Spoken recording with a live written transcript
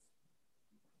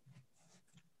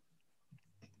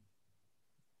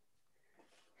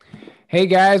Hey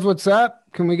guys, what's up?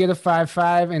 Can we get a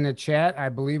 5-5 in the chat? I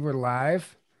believe we're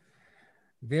live.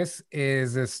 This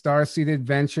is a Starseed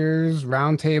Adventures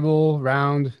Roundtable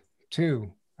round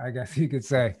two, I guess you could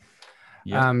say.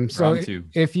 Yeah, So round two.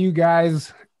 if you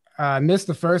guys missed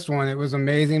the first one, it was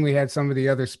amazing. We had some of the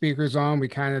other speakers on. We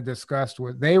kind of discussed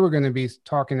what they were going to be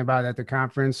talking about at the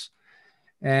conference,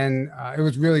 and it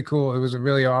was really cool. It was a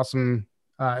really awesome.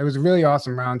 It was a really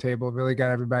awesome roundtable. It really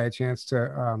got everybody a chance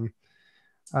to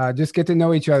just get to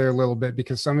know each other a little bit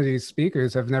because some of these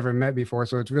speakers have never met before.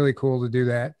 So it's really cool to do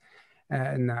that.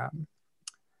 And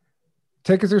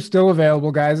tickets are still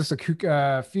available, guys. Just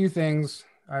a few things.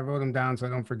 I wrote them down so I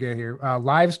don't forget here.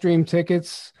 Live stream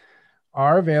tickets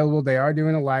are available. They are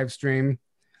doing a live stream.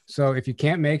 So if you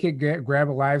can't make it, grab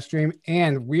a live stream.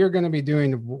 And we are going to be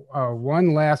doing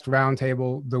one last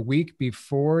roundtable the week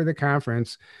before the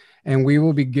conference. And we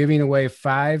will be giving away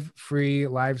 5 free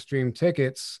live stream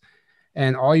tickets.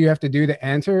 And all you have to do to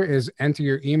enter is enter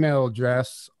your email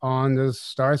address on the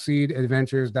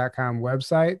starseedadventures.com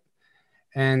website.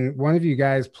 And one of you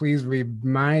guys, please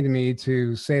remind me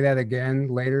to say that again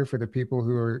later for the people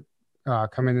who are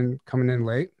coming in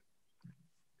late.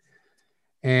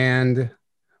 And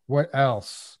what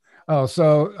else? Oh,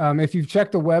 so if you've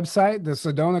checked the website, the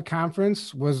Sedona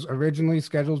conference was originally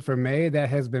scheduled for May. That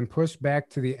has been pushed back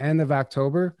to the end of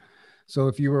October. So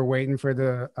if you were waiting for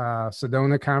the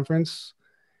Sedona conference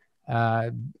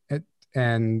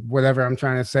and whatever I'm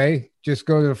trying to say, just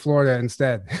go to Florida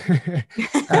instead.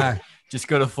 Just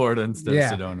go to Florida instead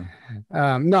of Sedona.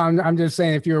 No, I'm just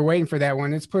saying if you were waiting for that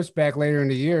one, it's pushed back later in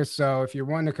the year. So if you're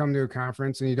wanting to come to a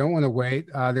conference and you don't want to wait,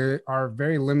 there are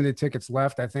very limited tickets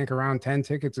left. I think around 10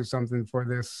 tickets or something for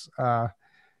this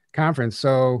conference.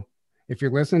 So if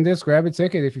you're listening to this, grab a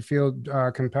ticket if you feel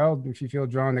compelled, if you feel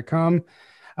drawn to come.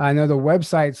 I know the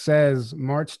website says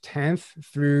March 10th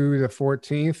through the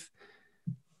 14th,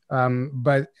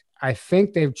 but I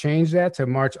think they've changed that to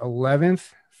March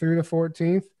 11th through the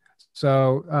 14th.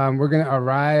 So we're going to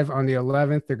arrive on the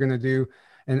 11th. They're going to do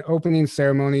an opening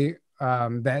ceremony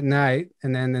that night.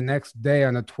 And then the next day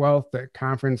on the 12th, the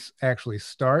conference actually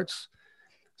starts.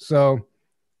 So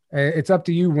it's up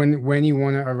to you when you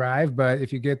want to arrive. But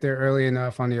if you get there early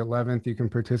enough on the 11th, you can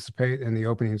participate in the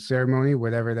opening ceremony,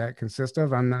 whatever that consists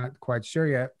of. I'm not quite sure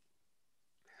yet.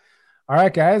 All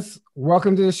right, guys,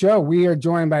 welcome to the show. We are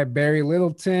joined by Barry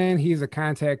Littleton. He's a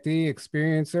contactee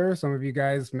experiencer. Some of you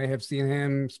guys may have seen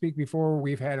him speak before.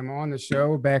 We've had him on the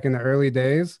show back in the early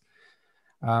days.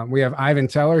 We have Ivan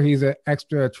Teller. He's an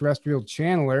extraterrestrial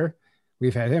channeler.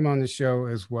 We've had him on the show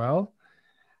as well.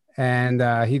 And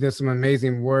he does some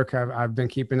amazing work. I've been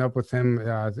keeping up with him.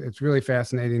 It's really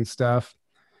fascinating stuff.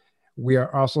 We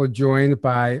are also joined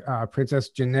by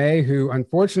Princess Janae, who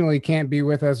unfortunately can't be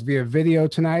with us via video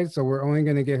tonight, so we're only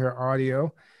going to get her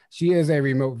audio. She is a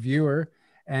remote viewer,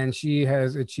 and she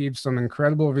has achieved some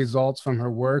incredible results from her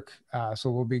work,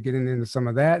 so we'll be getting into some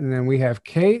of that. And then we have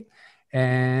Kate,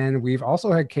 and we've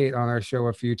also had Kate on our show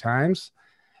a few times.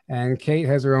 And Kate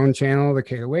has her own channel, The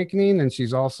Kate Awakening, and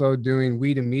she's also doing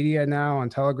We to Media now on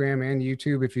Telegram and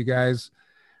YouTube, if you guys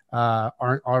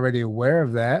aren't already aware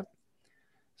of that.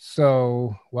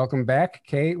 So welcome back,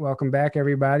 Kate. Welcome back,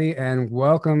 everybody. And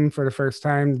welcome for the first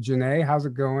time, Janae. How's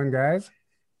it going, guys?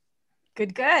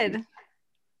 Good.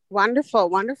 Wonderful,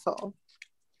 wonderful.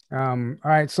 All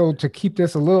right. So to keep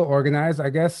this a little organized, I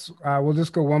guess we'll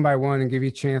just go one by one and give you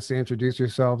a chance to introduce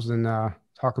yourselves and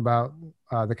talk about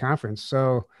the conference.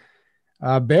 So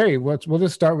Barry, we'll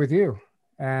just start with you.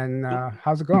 And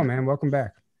how's it going, man? Welcome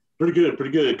back. Pretty good.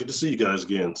 Good to see you guys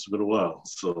again. It's been a while.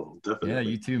 So definitely. Yeah,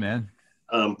 you too, man.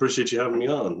 Appreciate you having me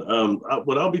on.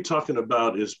 What I'll be talking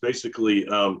about is basically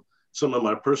some of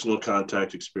my personal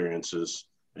contact experiences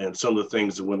and some of the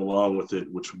things that went along with it,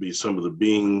 which would be some of the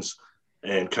beings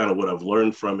and kind of what I've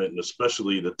learned from it, and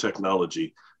especially the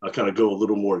technology. I'll kind of go a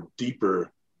little more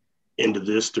deeper into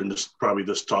this during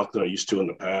this talk than I used to in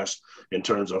the past, in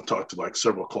terms of I've talked to like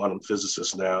several quantum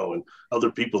physicists now and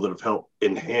other people that have helped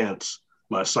enhance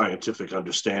my scientific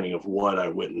understanding of what I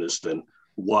witnessed and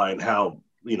why and how,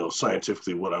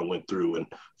 scientifically what I went through. And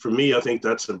for me, I think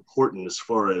that's important as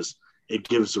far as it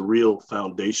gives a real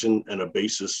foundation and a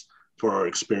basis for our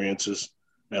experiences.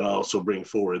 And I also bring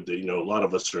forward that, a lot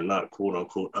of us are not quote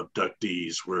unquote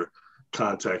abductees, we're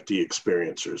contactee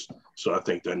experiencers. So I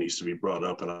think that needs to be brought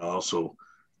up. And I also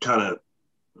kind of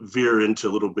veer into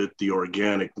a little bit the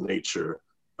organic nature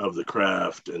of the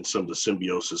craft and some of the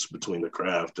symbiosis between the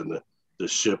craft and the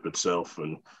ship itself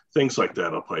and things like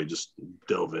that. I'll probably just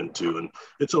delve into. And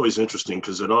it's always interesting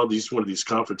because at one of these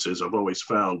conferences, I've always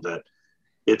found that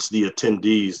it's the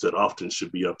attendees that often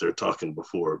should be up there talking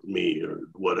before me or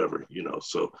whatever,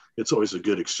 so it's always a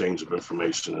good exchange of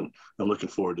information. And I'm looking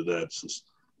forward to that, since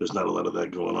there's not a lot of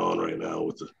that going on right now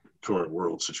with the current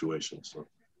world situation. So.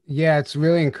 Yeah, it's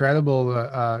really incredible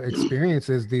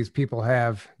experiences these people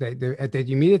have that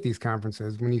you meet at these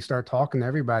conferences. When you start talking to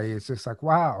everybody, it's just like,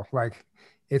 wow, like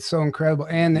it's so incredible.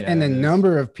 And the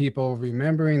number of people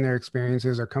remembering their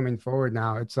experiences are coming forward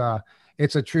now.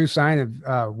 It's a true sign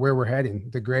of where we're heading,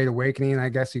 the Great Awakening, I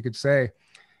guess you could say.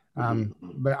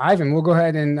 But Ivan, we'll go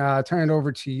ahead and turn it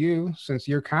over to you, since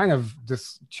you're kind of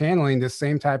just channeling this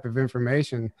same type of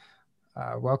information.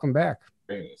 Welcome back.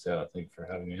 Great. Yeah, thank you for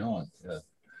having me on. Yeah.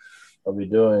 I'll be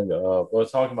doing,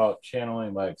 talking about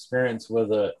channeling, my experience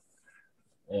with it.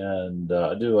 And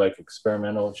I do like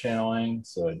experimental channeling.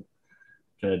 So I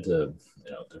get into,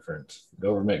 different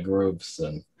government groups,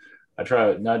 and I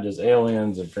try not just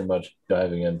aliens, and pretty much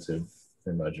diving into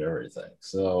pretty much everything.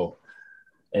 So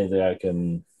anything I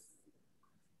can,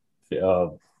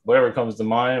 whatever comes to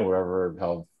mind,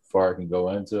 how far I can go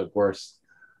into it. Of course,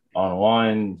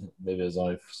 online, maybe there's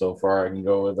only so far I can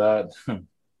go with that.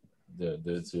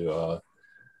 Due to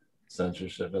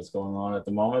censorship that's going on at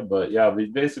the moment. But yeah, we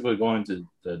basically going to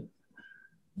the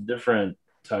different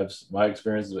types, my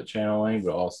experiences with channeling,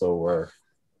 but also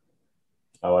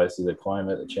how I see the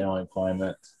channeling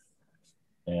climate.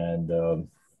 And I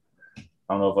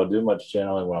don't know if I'll do much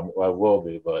channeling. I will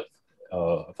be, but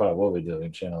I probably will be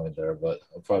doing channeling there, but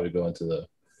I'll probably go into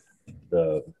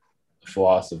the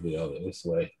philosophy of it, this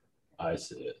way I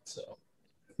see it. So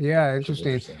yeah,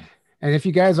 interesting. And if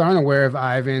you guys aren't aware of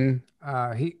Ivan,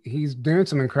 he's doing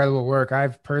some incredible work.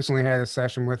 I've personally had a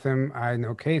session with him. I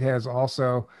know Kate has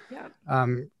also. Yeah.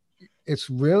 It's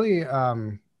really,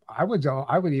 I would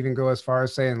even go as far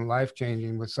as saying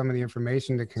life-changing with some of the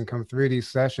information that can come through these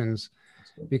sessions,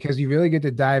 because you really get to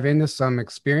dive into some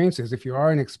experiences if you are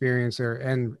an experiencer,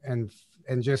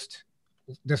 and just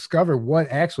discover what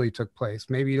actually took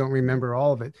place. Maybe you don't remember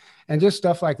all of it, and just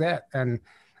stuff like that. And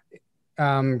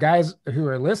guys who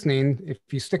are listening, if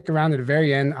you stick around to the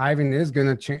very end, Ivan is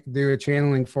going to do a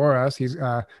channeling for us. He's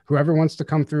whoever wants to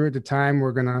come through at the time,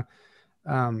 we're going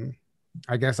to,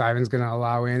 I guess Ivan's going to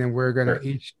allow in, and we're going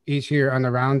to each here on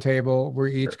the round table, we're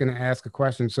each going to ask a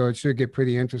question. So it should get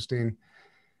pretty interesting.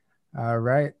 All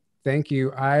right. Thank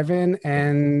you, Ivan.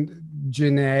 And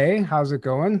Janae, how's it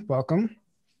going? Welcome.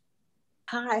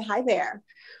 Hi there.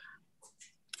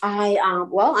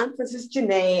 I'm Princess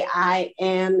Janae. I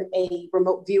am a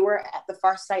remote viewer at the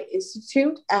Farsight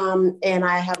Institute, and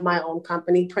I have my own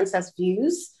company, Princess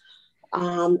Views.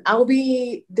 I will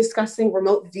be discussing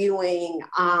remote viewing,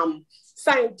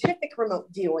 scientific remote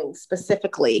viewing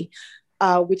specifically,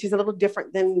 which is a little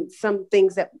different than some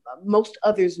things that most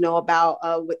others know about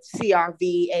with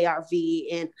CRV, ARV,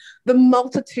 and the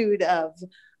multitude of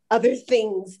other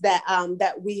things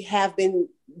that we have been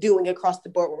doing across the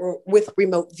board with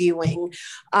remote viewing,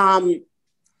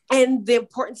 and the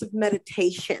importance of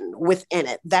meditation within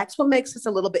it. That's what makes us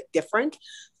a little bit different,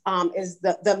 is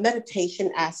the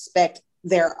meditation aspect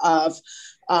thereof,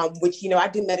 which, I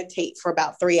do meditate for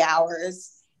about 3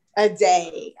 hours a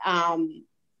day.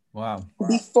 Wow.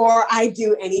 Before I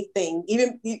do anything,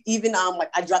 even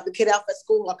like I drop the kid off at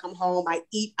school, I come home, I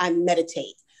eat, I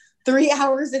meditate. 3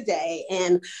 hours a day.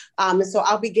 And so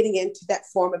I'll be getting into that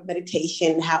form of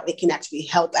meditation, how it can actually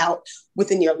help out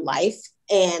within your life,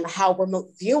 and how remote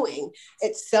viewing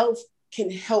itself can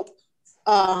help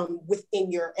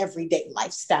within your everyday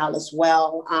lifestyle as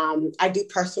well. I do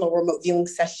personal remote viewing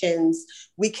sessions.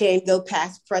 We can go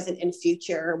past, present, and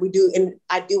future.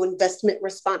 I do investment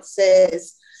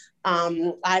responses.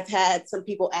 I've had some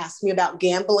people ask me about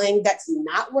gambling. That's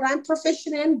not what I'm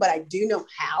proficient in, but I do know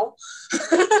how.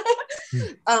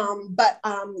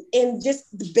 And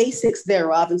just the basics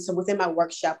thereof. And so within my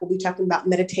workshop, we'll be talking about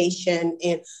meditation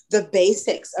and the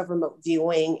basics of remote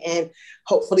viewing. And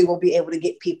hopefully we'll be able to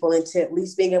get people into at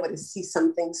least being able to see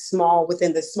something small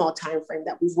within the small time frame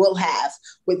that we will have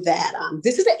with that.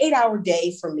 This is an 8-hour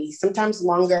day for me, sometimes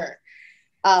longer.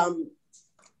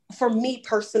 For me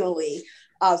personally,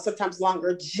 sometimes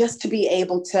longer, just to be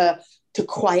able to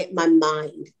quiet my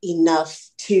mind enough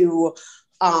to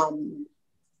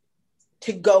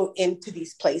go into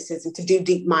these places and to do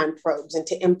deep mind probes and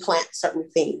to implant certain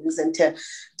things and to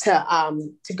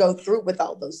go through with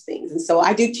all those things. And so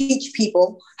I do teach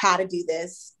people how to do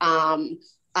this.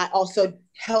 I also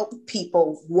help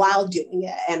people while doing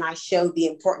it, and I show the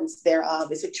importance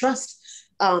thereof. Is it trust?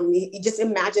 You just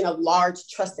imagine a large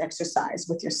trust exercise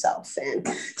with yourself. And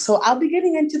so I'll be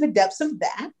getting into the depths of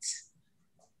that.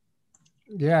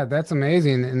 Yeah, that's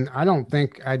amazing. And I don't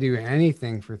think I do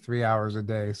anything for 3 hours a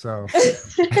day. So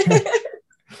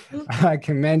I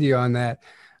commend you on that.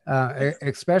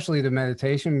 Especially the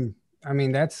meditation. I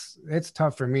mean, it's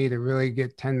tough for me to really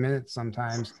get 10 minutes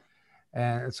sometimes.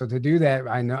 And so to do that,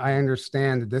 I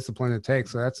understand the discipline it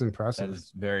takes. So that's impressive. That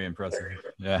is very impressive.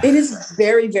 Yeah. It is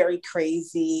very, very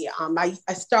crazy.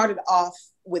 I started off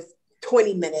with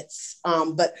 20 minutes,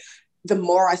 but the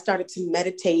more I started to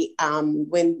meditate,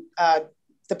 when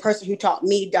the person who taught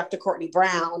me, Dr. Courtney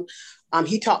Brown,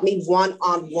 he taught me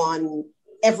one-on-one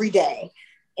every day.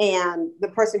 And the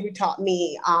person who taught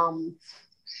me,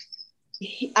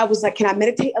 I was like, can I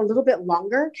meditate a little bit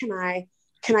longer? Can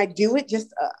I do it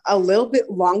just a little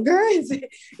bit longer?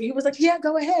 He was like, yeah,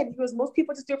 go ahead. He goes, most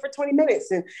people just do it for 20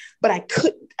 minutes. But I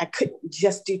couldn't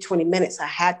just do 20 minutes. I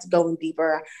had to go in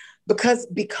deeper because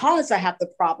I have the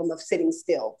problem of sitting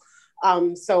still.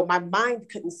 So my mind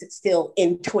couldn't sit still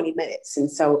in 20 minutes. And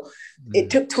so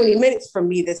it took 20 minutes for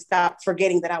me to stop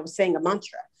forgetting that I was saying a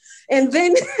mantra. And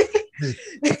then,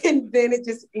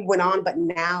 it went on. But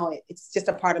now it's just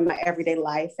a part of my everyday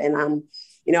life. And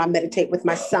I meditate with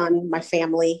my son, my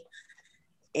family,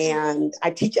 and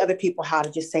I teach other people how to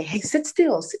just say, hey, sit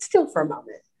still for a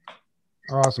moment.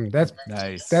 Awesome. That's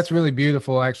nice. That's really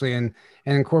beautiful, actually. And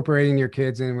incorporating your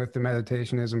kids in with the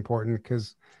meditation is important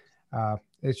because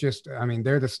it's just, I mean,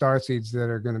 they're the star seeds that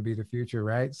are going to be the future,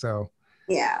 right? So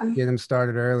yeah, get them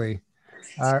started early.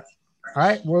 All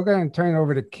right. We're going to turn it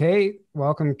over to Kate.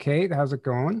 Welcome, Kate. How's it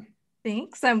going?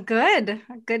 Thanks. I'm good.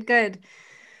 Good.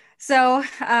 So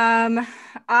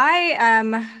I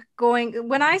am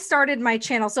when I started my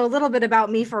channel, so a little bit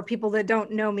about me for people that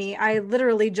don't know me, I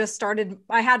literally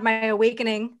I had my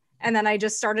awakening and then I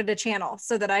just started a channel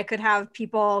so that I could have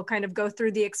people kind of go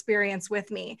through the experience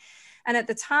with me. And at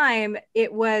the time,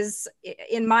 it was,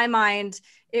 in my mind,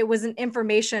 it was an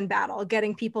information battle,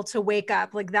 getting people to wake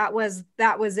up. Like that was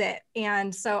it.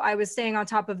 And so I was staying on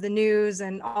top of the news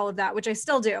and all of that, which I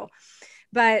still do.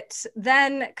 But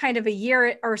then kind of a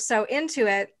year or so into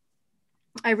it,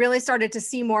 I really started to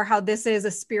see more how this is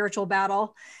a spiritual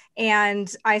battle.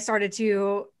 And I started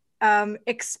to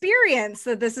experience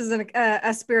that this is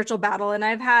a spiritual battle. And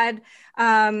I've had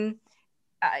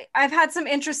some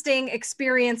interesting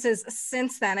experiences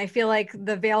since then. I feel like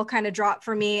the veil kind of dropped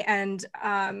for me. And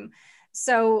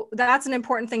so that's an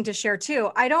important thing to share too.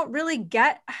 I don't really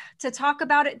get to talk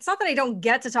about it. It's not that I don't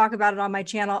get to talk about it on my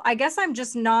channel. I guess I'm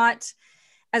just not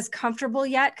as comfortable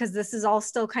yet because this is all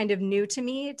still kind of new to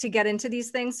me to get into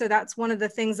these things. So that's one of the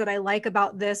things that I like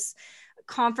about this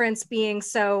conference being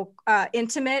so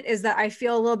intimate, is that I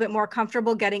feel a little bit more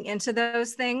comfortable getting into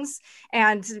those things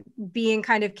and being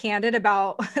kind of candid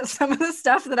about some of the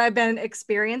stuff that I've been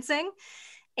experiencing.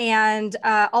 And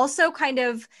also kind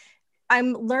of,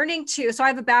 I'm learning so I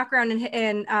have a background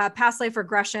in past life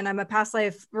regression. I'm a past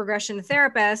life regression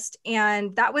therapist,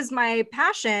 and that was my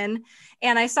passion.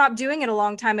 And I stopped doing it a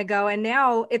long time ago. And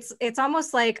now it's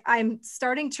almost like I'm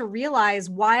starting to realize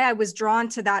why I was drawn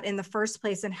to that in the first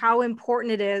place and how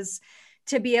important it is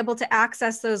to be able to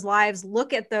access those lives,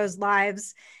 look at those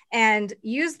lives, and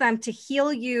use them to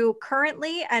heal you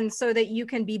currently, and so that you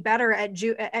can be better at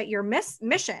your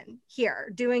mission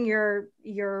here, doing your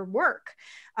work.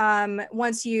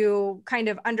 Once you kind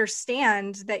of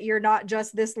understand that you're not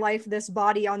just this life, this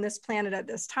body on this planet at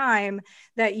this time,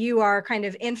 that you are kind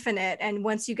of infinite. And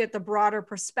once you get the broader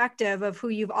perspective of who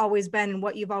you've always been and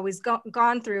what you've always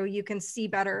gone through, you can see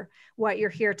better what you're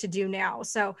here to do now.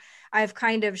 So I've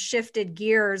kind of shifted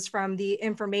gears from the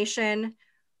information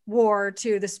war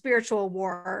to the spiritual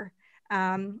war.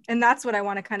 And that's what I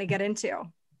want to kind of get into.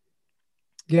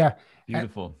 Yeah.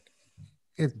 Beautiful.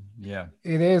 It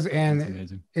is.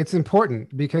 And it's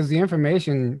important because the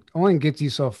information only gets you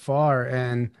so far.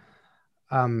 And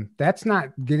that's not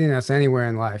getting us anywhere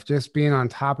in life. Just being on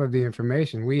top of the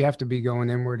information. We have to be going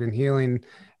inward and healing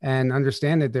and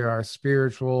understand that there is a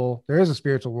spiritual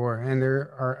war, and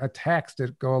there are attacks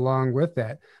that go along with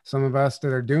that. Some of us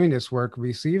that are doing this work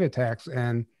receive attacks,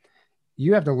 and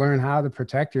you have to learn how to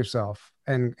protect yourself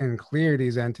and clear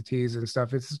these entities and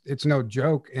stuff. It's no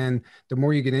joke. And the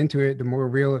more you get into it, the more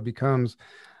real it becomes.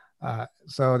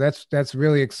 So that's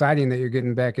really exciting that you're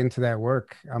getting back into that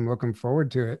work. I'm looking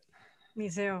forward to it. Me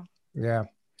too. Yeah.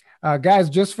 Guys,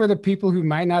 just for the people who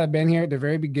might not have been here at the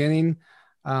very beginning,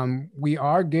 we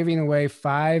are giving away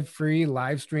 5 free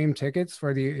live stream tickets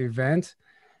for the event.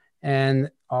 And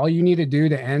all you need to do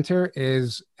to enter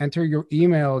is enter your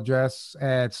email address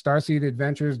at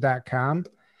starseedadventures.com.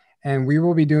 And we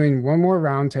will be doing one more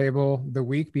roundtable the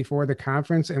week before the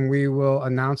conference, and we will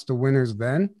announce the winners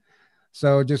then.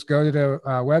 So just go to the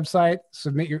website,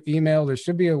 submit your email. There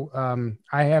should be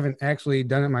I haven't actually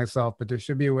done it myself, but there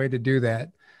should be a way to do that.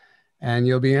 And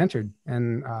you'll be entered.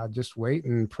 And just wait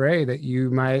and pray that you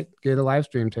might get a live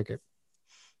stream ticket.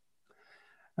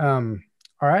 All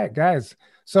right, guys.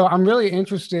 So I'm really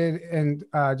interested in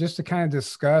just to kind of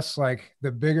discuss like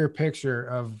the bigger picture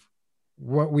of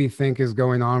what we think is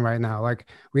going on right now. Like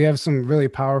we have some really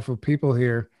powerful people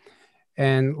here.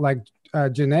 And like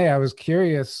Janae, I was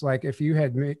curious, like if you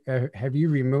had, have you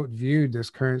remote viewed this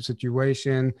current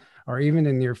situation or even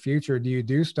in your future, do you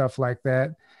do stuff like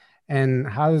that? And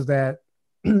how does that,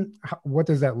 what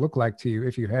does that look like to you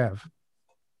if you have?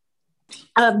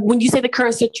 When you say the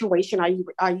current situation, are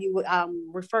you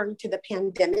referring to the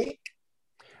pandemic?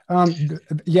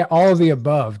 Yeah, all of the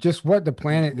above. Just what the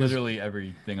planet literally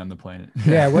everything on the planet.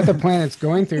 Yeah, what the planet's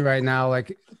going through right now.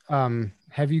 Like,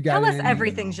 have you got? Tell us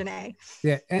everything, Janae.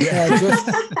 Yeah, and,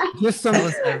 just some. Tell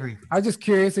us everything. I was just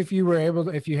curious if you were able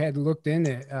to, if you had looked in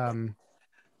it.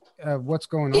 What's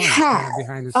going on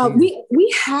behind the scenes?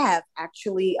 We have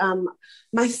actually.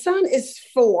 My son is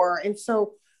 4, and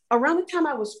so around the time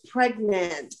I was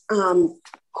pregnant,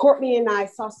 Courtney and I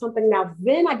saw something. Now,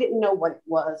 then I didn't know what it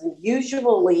was, and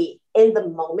usually in the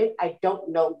moment I don't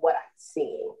know what I'm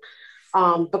seeing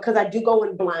because I do go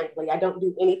in blindly. I don't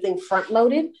do anything front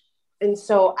loaded, and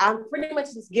so I'm pretty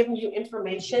much just giving you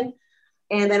information,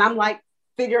 and then I'm like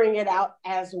figuring it out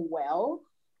as well.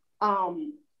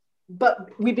 But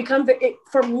we become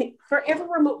for me, for every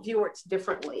remote viewer, it's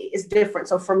different.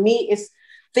 So for me, it's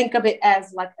think of it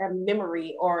as like a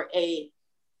memory or a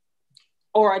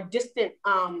distant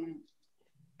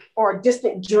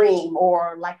dream,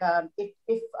 or like if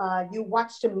you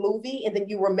watched a movie and then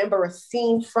you remember a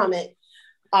scene from it,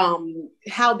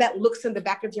 how that looks in the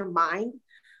back of your mind.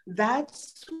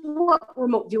 That's what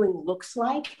remote viewing looks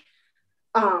like.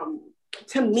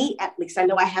 To me, at least, I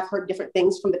know I have heard different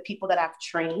things from the people that I've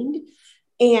trained.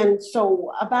 And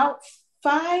so about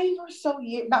 5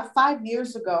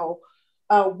 years ago,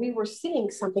 we were seeing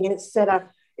something and it said,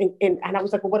 and I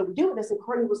was like, well, what do we do with this? And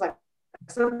Courtney was like,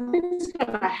 something's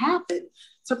going to happen.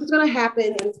 Something's going to happen,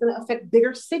 and it's going to affect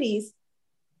bigger cities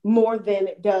more than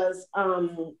it does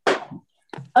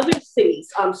other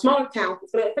cities, smaller towns.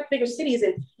 It's going to affect bigger cities,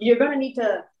 and you're going to need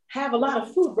to have a lot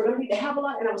of food. We're going to need to have a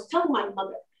lot. And I was telling my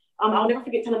mother, I'll never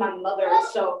forget telling my mother.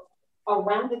 So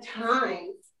around the time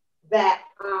that,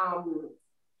 oh,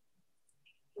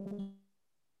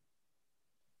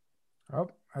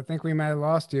 I think we might have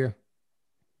lost you.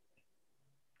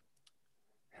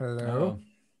 Hello,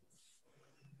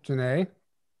 Janae.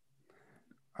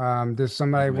 Does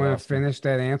somebody want to finish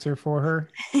that answer for her?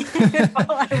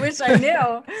 Well, I wish I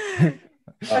knew.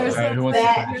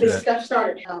 That discussion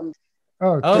started.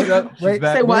 Wait,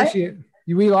 say what?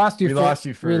 We lost you. We lost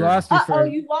you for. Oh,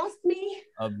 you lost me?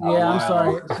 Yeah, I'm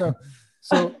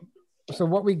sorry. So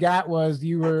what we got was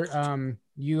you were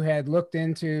you had looked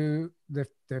into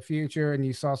the future and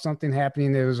you saw something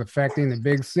happening that was affecting the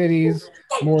big cities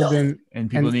more than, and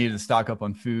people needed to stock up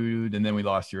on food, and then we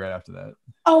lost you right after that.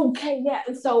 Okay, yeah,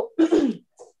 and so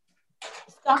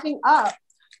stocking up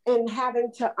and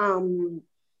having to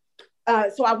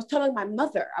so I was telling my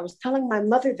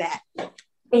mother that.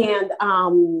 And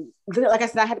like I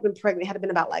said, I had been pregnant. It had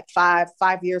been about like five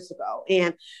years ago.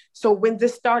 And so when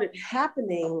this started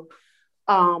happening,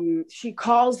 she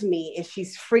calls me and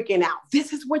she's freaking out.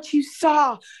 This is what you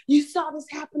saw. You saw this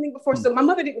happening before. So my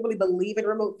mother didn't really believe in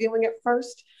remote viewing at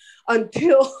first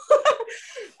until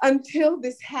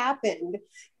this happened.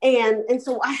 And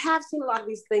so I have seen a lot of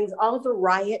these things, all of the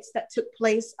riots that took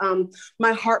place.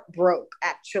 My heart broke,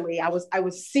 actually. I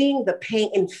was seeing the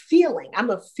pain and feeling. I'm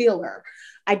a feeler.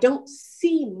 I don't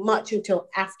see much until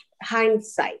after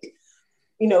hindsight.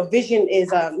 Vision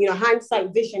is,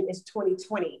 hindsight vision is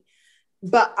 2020.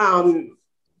 But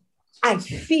I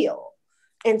feel.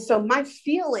 And so my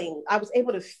feeling, I was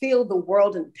able to feel the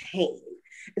world in pain.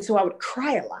 And so I would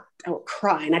cry a lot. I would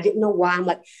cry. And I didn't know why. I'm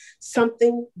like,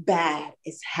 something bad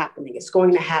is happening. It's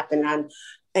going to happen.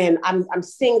 I'm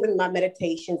seeing them in my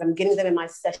meditations. I'm getting them in my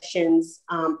sessions.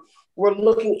 We're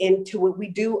looking into it. We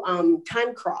do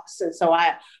time cross. And so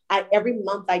I every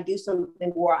month I do something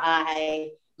where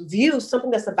I view something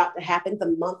that's about to happen the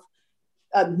month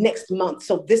next month.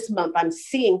 So this month I'm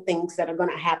seeing things that are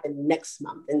going to happen next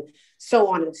month, and so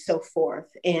on and so forth.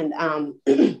 And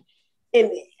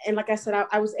and like I said,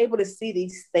 I was able to see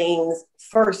these things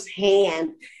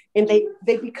firsthand, and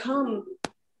they become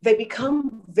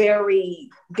very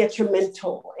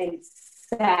detrimental and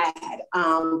sad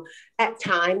at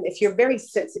times. If you're very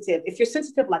sensitive, if you're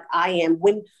sensitive like I am,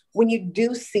 when you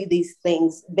do see these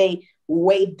things, they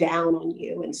weigh down on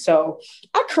you. And so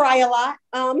I cry a lot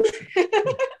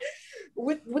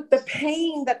with the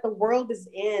pain that the world is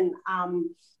in.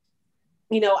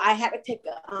 I had to take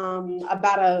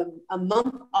about a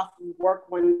month off of work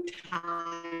one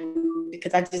time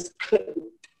because I just couldn't.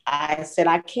 I said,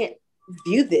 I can't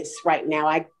view this right now.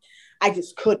 I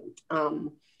just couldn't.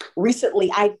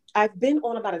 Recently, I've been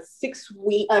on about a 6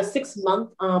 month,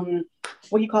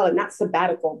 what do you call it? Not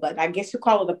sabbatical, but I guess you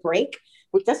call it a break,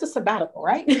 which that's a sabbatical,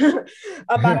 right?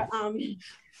 About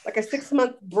like a 6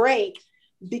 month break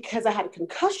because I had a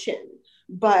concussion.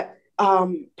 But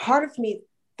part of me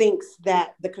thinks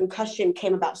that the concussion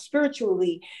came about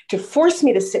spiritually to force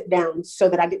me to sit down so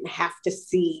that I didn't have to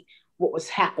see what was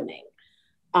happening.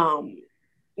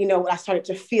 I started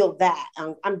to feel that.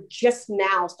 I'm just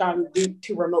now starting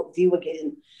to remote view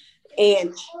again.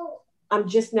 And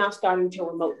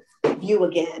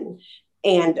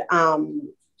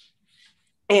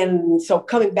And so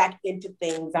coming back into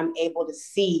things, I'm able to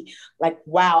see like,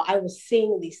 wow, I was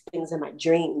seeing these things in my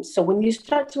dreams. So when you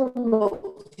start to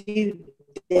remote view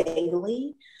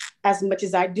daily, as much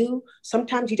as I do,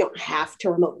 sometimes you don't have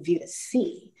to remote view to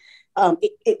see.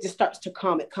 It just starts to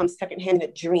come. It comes secondhand in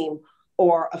a dream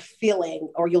or a feeling,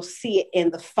 or you'll see it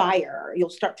in the fire. You'll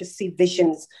start to see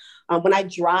visions. When I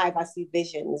drive, I see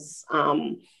visions,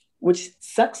 which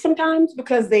sucks sometimes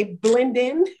because they blend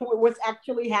in with what's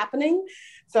actually happening.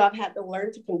 So I've had to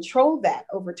learn to control that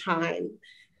over time.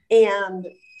 And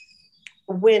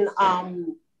when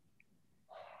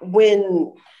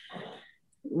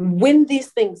these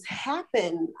things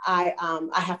happen, I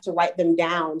have to write them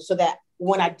down so that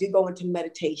when I do go into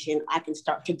meditation, I can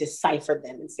start to decipher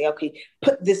them and say, okay,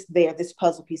 put this there, this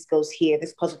puzzle piece goes here,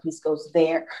 this puzzle piece goes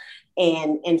there,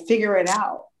 and figure it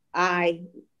out. I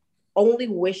only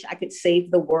wish I could save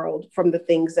the world from the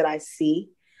things that I see.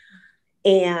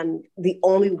 And the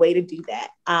only way to do that,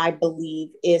 I believe,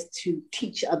 is to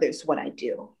teach others what I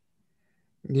do.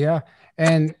 Yeah.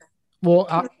 And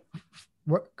well,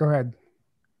 go ahead.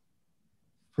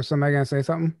 Was somebody going to say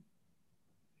something?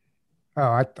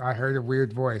 Oh, I heard a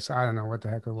weird voice. I don't know what the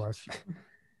heck it was.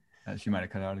 She might have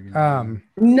cut out again.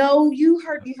 No, you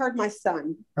heard my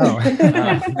son. Oh,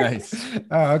 nice.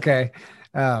 Oh, okay.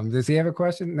 Does he have a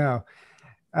question? No.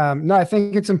 No, I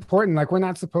think it's important. Like, we're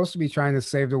not supposed to be trying to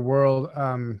save the world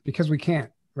because we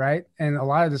can't, right? And a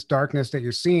lot of this darkness that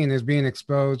you're seeing is being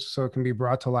exposed so it can be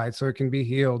brought to light, so it can be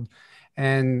healed.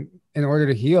 And in order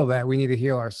to heal that, we need to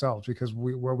heal ourselves, because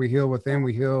what we heal within,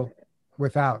 we heal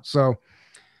without. So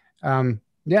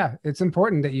yeah, it's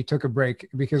important that you took a break,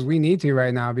 because we need to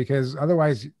right now, because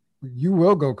otherwise you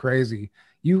will go crazy.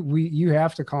 You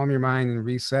have to calm your mind and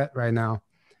reset right now.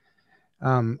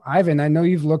 Ivan, I know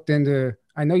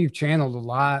you've channeled a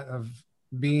lot of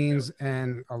beings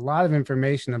and a lot of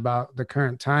information about the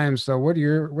current times. So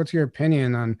what's your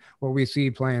opinion on what we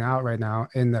see playing out right now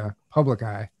in the public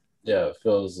eye? Yeah, it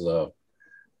feels,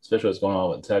 especially what's going on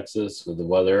with Texas with the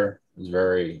weather, is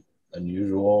very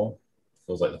unusual.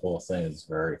 Feels like the whole thing is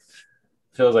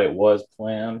feels like it was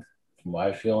planned from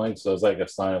my feeling. So it's like a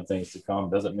sign of things to come.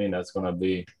 Doesn't mean that's going to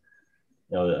be,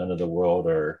 the end of the world,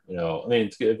 or, I mean,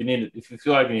 if you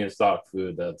feel like you need to stock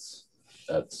food, that's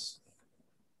a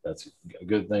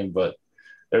good thing. But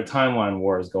there are timeline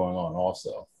wars going on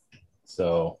also.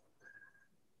 So,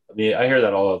 I mean, I hear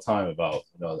that all the time about,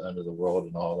 the end of the world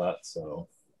and all that. So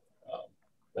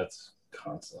that's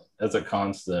constant. That's a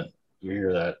constant. You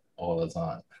hear that all the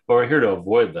time. But we're here to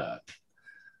avoid that.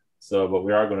 So, but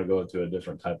we are going to go into a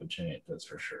different type of change, that's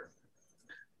for sure.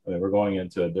 I mean, we're going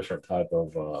into a different type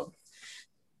of,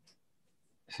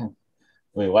 I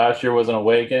mean, last year was an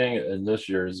awakening, and this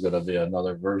year is going to be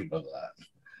another version of that.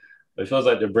 It feels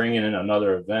like they're bringing in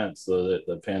another event so that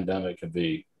the pandemic can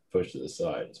be pushed to the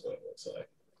side, is what it looks like.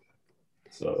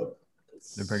 So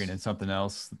they're bringing in something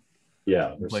else.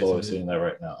 Yeah, we're slowly seeing that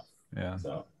right now. Yeah.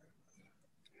 So.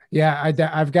 Yeah,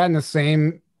 I've gotten the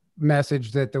same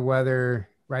message that the weather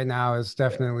right now is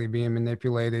definitely being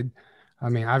manipulated. I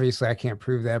mean, obviously I can't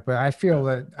prove that, but I feel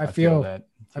that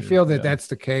that's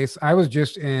the case. I was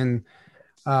just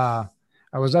I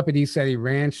was up at East Eddy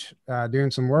Ranch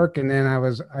doing some work, and then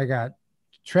I got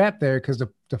trapped there because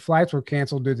the flights were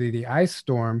canceled due to the ice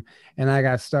storm, and I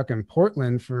got stuck in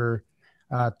Portland for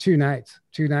 2 nights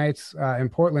in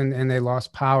Portland, and they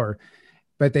lost power.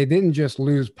 But they didn't just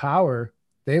lose power.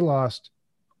 They lost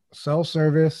cell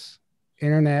service,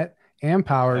 internet, and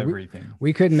power. Everything.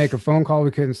 We couldn't make a phone call.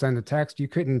 We couldn't send a text. You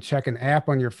couldn't check an app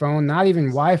on your phone, not even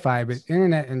Wi-Fi, but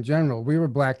internet in general. We were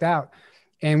blacked out,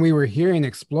 and we were hearing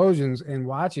explosions and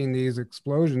watching these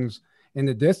explosions in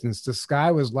the distance. The sky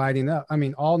was lighting up. I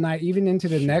mean, all night, even into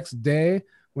the next day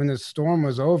when the storm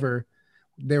was over,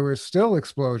 there were still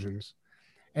explosions,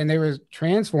 and there was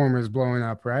transformers blowing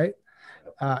up, right?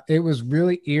 It was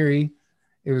really eerie.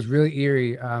 It was really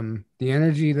eerie. The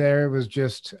energy there was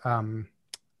just,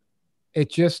 it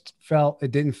just felt,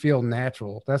 it didn't feel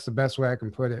natural. That's the best way I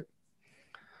can put it.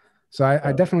 So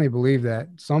I definitely believe that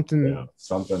something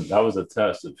that was a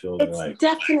test. It feels it's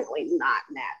definitely not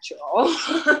natural.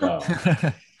 No,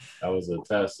 that was a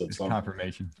test of some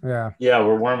confirmation. Yeah.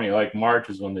 We're warming. Like March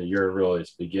is when the year really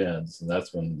begins, and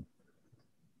that's when.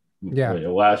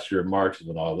 Last year March is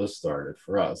when all this started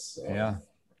for us. So. Yeah.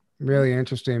 Really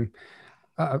interesting.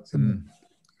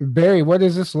 Barry, what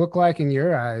does this look like in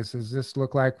your eyes? Does this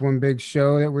look like one big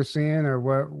show that we're seeing, or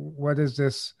what is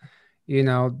this,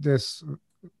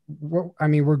 I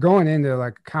mean, we're going into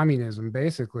like communism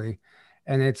basically,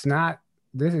 and it's not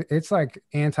this, it's like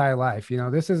anti-life,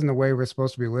 this isn't the way we're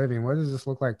supposed to be living. What does this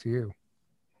look like to you?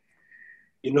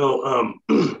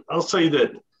 I'll say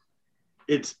that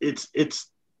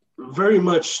it's very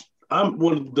much, I'm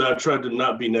one that I tried to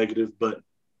not be negative, but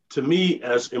to me,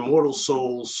 as immortal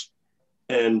souls,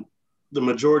 and the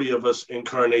majority of us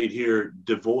incarnate here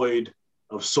devoid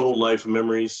of soul life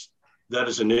memories, that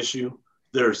is an issue.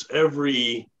 There's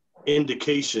every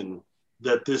indication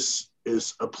that this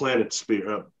is a planet sphere,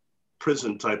 a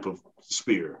prison type of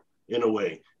sphere in a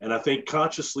way. And I think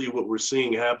consciously what we're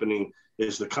seeing happening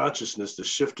is the consciousness, the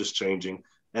shift is changing.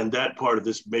 And that part of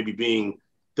this maybe being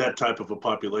that type of a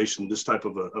population, this type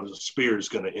of a sphere is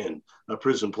going to end, a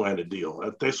prison planet deal.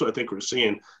 That's what I think we're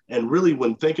seeing. And really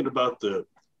when thinking about the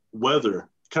weather,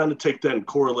 kind of take that and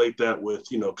correlate that with,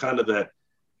 kind of that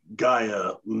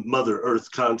Gaia, Mother Earth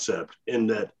concept, in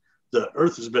that the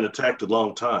Earth has been attacked a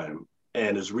long time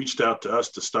and has reached out to us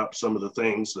to stop some of the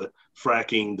things, the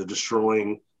fracking, the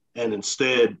destroying, and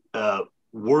instead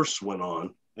worse went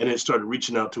on, and it started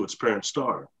reaching out to its parent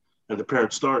star. And the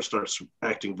parent star starts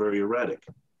acting very erratic,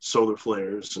 solar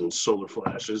flares and solar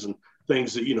flashes and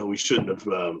things that, we shouldn't have,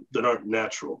 that aren't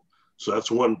natural. So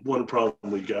that's one problem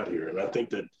we got here. And I think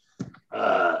that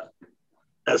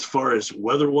as far as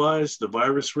weather-wise, the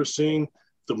virus we're seeing,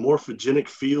 the morphogenic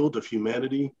field of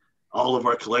humanity, all of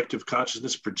our collective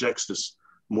consciousness projects this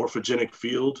morphogenic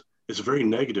field, is very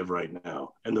negative right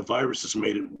now. And the virus has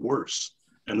made it worse.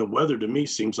 And the weather to me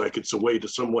seems like it's a way to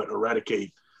somewhat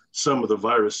eradicate some of the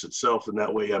virus itself. In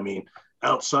that way, I mean,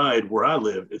 outside where I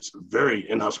live, it's very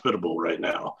inhospitable right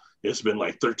now. It's been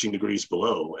like 13 degrees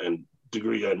below and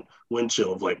wind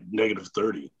chill of like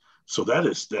 -30. So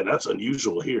that's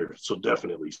unusual here. So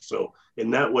definitely. So in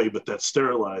that way, but that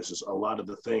sterilizes a lot of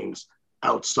the things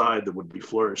outside that would be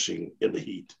flourishing in the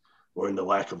heat or in the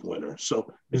lack of winter.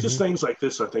 So it's just things like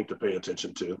this, I think, to pay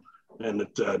attention to. And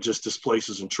it just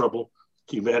displaces in trouble.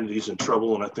 Humanity's in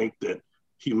trouble. And I think that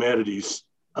humanity's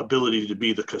ability to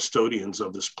be the custodians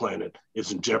of this planet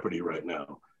is in jeopardy right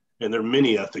now. And there are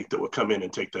many, I think, that will come in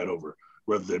and take that over,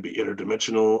 whether they be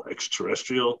interdimensional,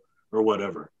 extraterrestrial, or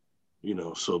whatever.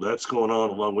 So that's going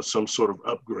on along with some sort of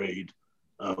upgrade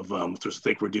of, I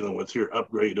think we're dealing with here,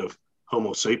 upgrade of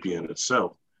Homo sapien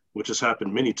itself, which has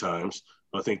happened many times.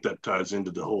 I think that ties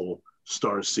into the whole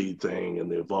star seed thing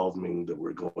and the evolving that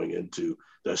we're going into.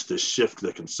 That's this shift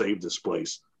that can save this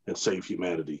place and save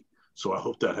humanity. So I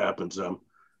hope that happens. I'm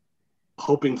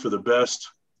hoping for the best,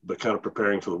 but kind of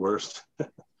preparing for the worst.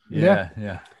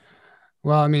 Yeah.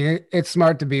 Well, I mean, it's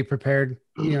smart to be prepared,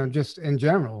 just in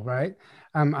general, right?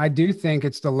 I do think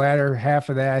it's the latter half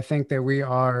of that. I think we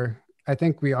are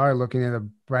looking at a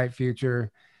bright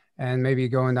future and maybe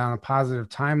going down a positive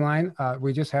timeline.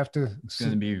 We just have to. It's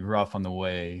going to be rough on the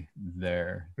way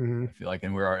there. I feel like,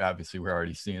 and we're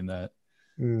already seeing that.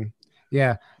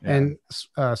 Yeah. And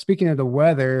speaking of the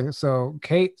weather, so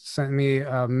Kate sent me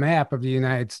a map of the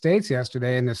United States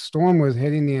yesterday, and the storm was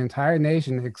hitting the entire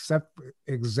nation except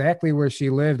exactly where she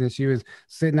lived. And she was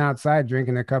sitting outside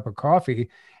drinking a cup of coffee,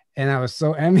 and I was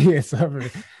so envious of her.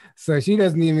 So she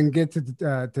doesn't even get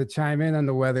to chime in on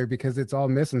the weather because it's all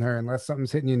missing her unless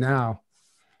something's hitting you now.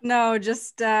 No,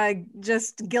 just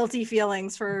guilty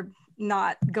feelings for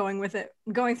not going through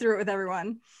it with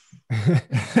everyone.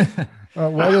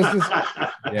 What is this?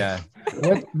 Yeah.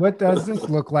 What does this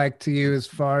look like to you as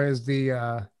far as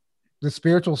the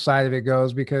spiritual side of it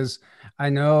goes? Because I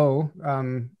know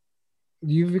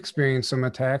you've experienced some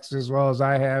attacks as well as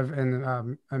I have,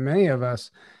 and many of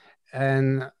us,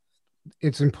 and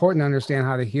it's important to understand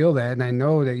how to heal that. And I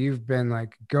know that you've been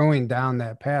like going down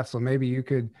that path, so maybe you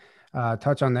could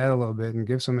touch on that a little bit and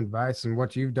give some advice and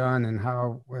what you've done and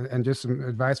how, and just some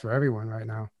advice for everyone right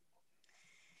now.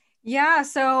 Yeah.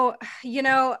 So,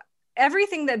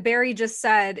 everything that Barry just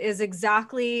said is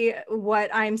exactly what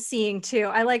I'm seeing too.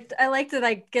 I like that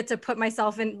I get to put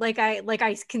myself in, like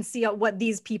I can see what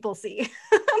these people see.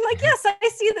 I'm like, yes, I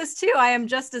see this too. I am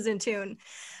just as in tune.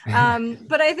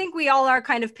 But I think we all are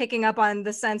kind of picking up on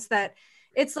the sense that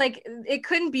it's like, it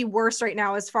couldn't be worse right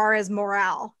now as far as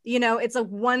morale. You know, it's like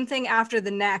one thing after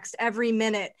the next, every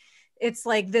minute. It's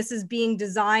like, this is being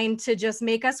designed to just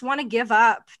make us want to give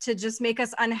up, to just make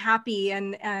us unhappy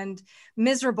and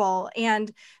miserable.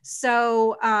 And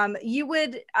so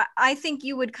I think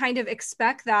you would kind of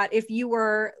expect that if you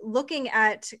were looking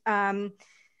at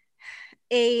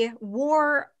a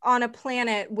war on a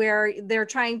planet where they're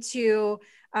trying to,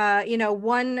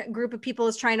 one group of people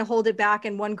is trying to hold it back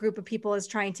and one group of people is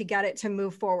trying to get it to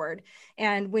move forward.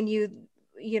 And when you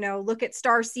look at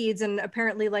star seeds, and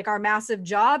apparently like our massive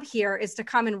job here is to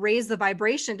come and raise the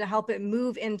vibration to help it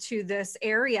move into this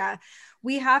area.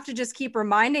 We have to just keep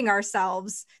reminding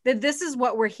ourselves that this is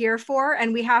what we're here for.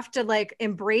 And we have to like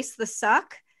embrace the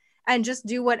suck and just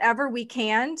do whatever we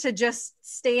can to just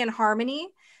stay in harmony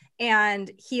and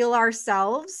heal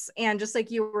ourselves. And just like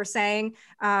you were saying,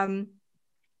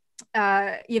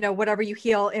 whatever you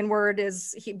heal inward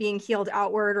is being healed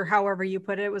outward, or however you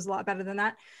put it. It was a lot better than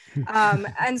that.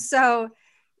 And so,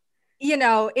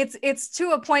 it's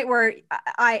to a point where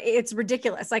it's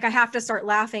ridiculous. Like I have to start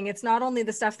laughing. It's not only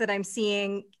the stuff that I'm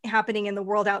seeing happening in the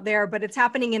world out there, but it's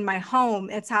happening in my home.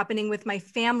 It's happening with my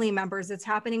family members. It's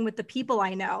happening with the people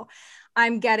I know.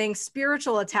 I'm getting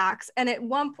spiritual attacks. And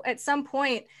at some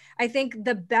point, I think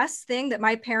the best thing that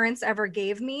my parents ever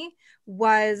gave me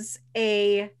was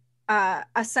a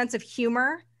sense of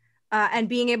humor, and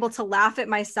being able to laugh at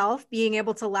myself, being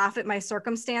able to laugh at my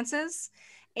circumstances.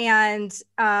 And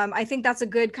I think that's a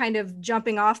good kind of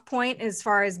jumping off point as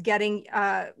far as getting,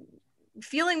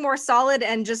 feeling more solid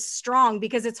and just strong,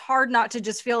 because it's hard not to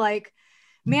just feel like,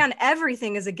 man,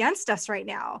 everything is against us right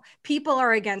now. People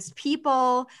are against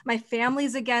people. My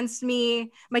family's against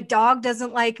me. My dog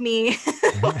doesn't like me.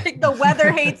 Like the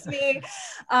weather hates me.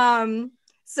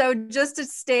 So just to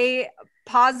stay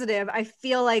positive, I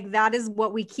feel like that is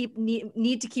what we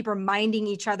need to keep reminding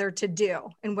each other to do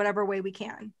in whatever way we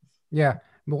can. Yeah,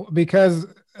 because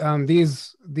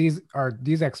these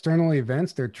external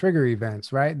events, they're trigger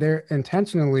events, right? They're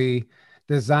intentionally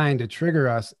designed to trigger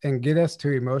us and get us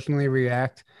to emotionally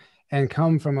react and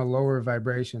come from a lower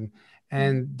vibration.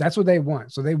 And that's what they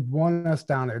want. So they want us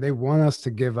down there. They want us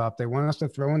to give up. They want us to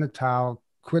throw in the towel,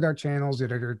 quit our channels.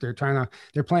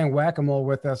 They're playing whack-a-mole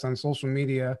with us on social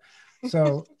media.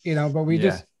 So, but we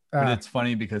just, but it's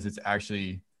funny because it's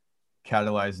actually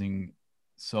catalyzing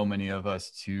so many of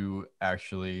us to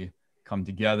actually come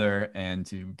together and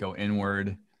to go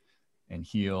inward and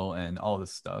heal and all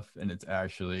this stuff. And it's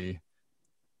actually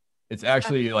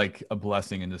like a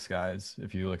blessing in disguise,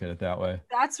 if you look at it that way.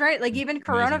 That's right. Like even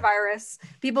coronavirus,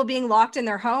 people being locked in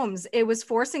their homes, it was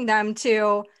forcing them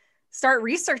to start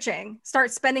researching,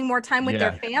 start spending more time with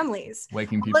their families.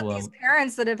 Waking people up. These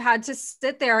parents that have had to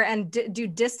sit there and do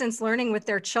distance learning with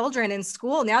their children in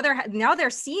school. Now they're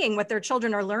seeing what their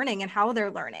children are learning and how they're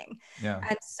learning. Yeah.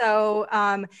 And so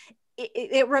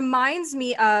it reminds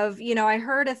me of, I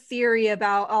heard a theory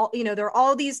about there are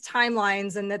all these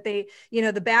timelines, and that they,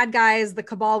 the bad guys, the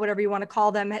cabal, whatever you want to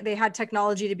call them, they had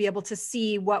technology to be able to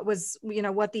see what was,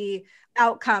 what the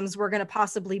outcomes were going to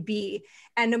possibly be.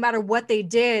 And no matter what they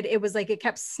did, it was like, it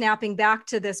kept snapping back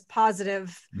to this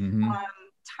positive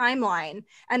timeline.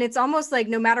 And it's almost like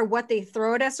no matter what they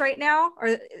throw at us right now,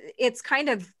 or it's kind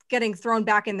of getting thrown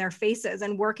back in their faces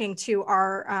and working to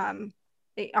our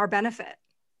benefit.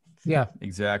 Yeah,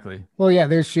 exactly. Well, yeah,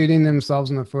 they're shooting themselves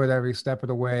in the foot every step of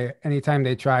the way. Anytime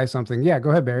they try something. Yeah,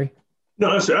 go ahead, Barry. No,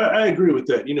 I agree with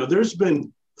that. There's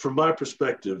been, from my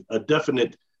perspective, a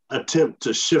definite attempt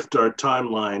to shift our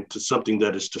timeline to something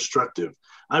that is destructive.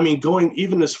 I mean, going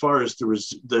even as far as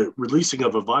the releasing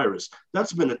of a virus,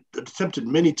 that's been attempted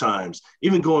many times.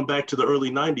 Even going back to the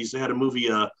early 90s, they had a movie,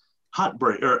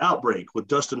 Outbreak with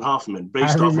Dustin Hoffman,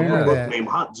 based off of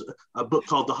a book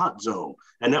called The Hot Zone.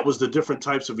 And that was the different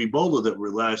types of Ebola that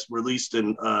were released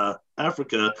in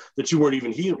Africa that you weren't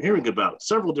even hearing about.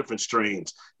 Several different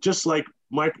strains, just like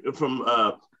from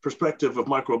perspective of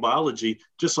microbiology,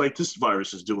 just like this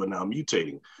virus is doing now,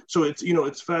 mutating. So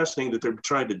it's fascinating that they're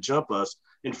trying to jump us.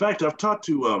 In fact, I've talked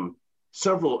to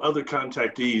several other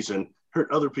contactees and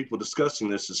heard other people discussing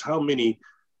this, is how many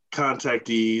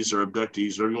contactees or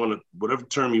abductees, or whatever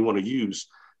term you want to use,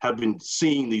 have been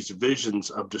seeing these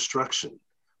visions of destruction,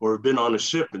 or have been on a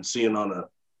ship and seeing on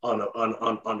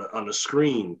a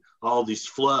screen all these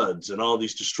floods and all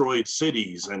these destroyed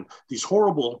cities and these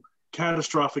horrible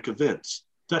catastrophic events.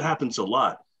 That happens a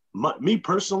lot. Me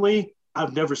personally,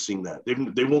 I've never seen that.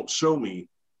 They won't show me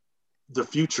the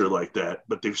future like that,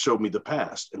 but they've showed me the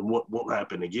past and what won't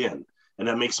happen again. And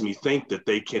that makes me think that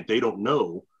they don't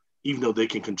know, even though they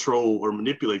can control or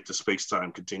manipulate the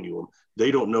space-time continuum,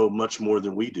 they don't know much more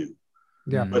than we do.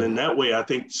 Yeah. But in that way, I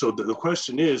think, so the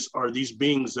question is, are these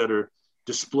beings that are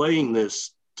displaying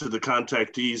this to the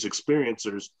contactees,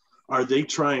 experiencers, are they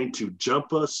trying to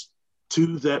jump us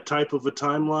to that type of a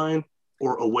timeline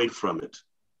or away from it?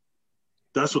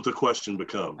 That's what the question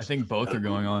becomes. I think both are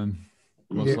going on,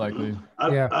 most likely.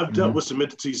 I've dealt with some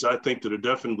entities I think that are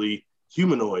definitely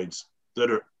humanoids that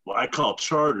are, well, I call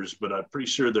charters, but I'm pretty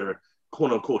sure they're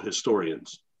quote unquote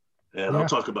historians. And I'll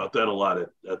talk about that a lot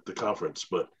at the conference.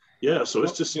 But yeah, so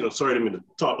it's just, sorry I didn't mean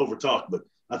to over talk, but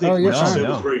I think what you said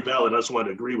was very valid. I just wanted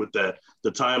to agree with that.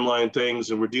 The timeline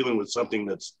things, and we're dealing with something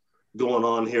that's going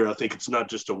on here. I think it's not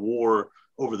just a war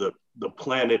over the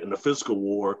planet and a physical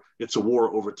war. It's a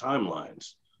war over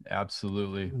timelines.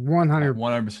 Absolutely.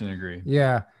 100% agree.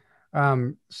 Yeah.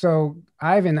 So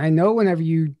Ivan, I know whenever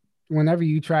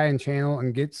you try and channel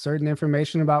and get certain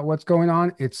information about what's going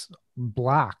on, it's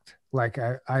blocked. Like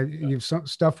some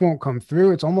stuff won't come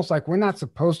through. It's almost like we're not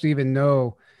supposed to even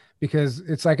know, because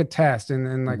it's like a test.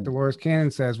 And like Dolores Cannon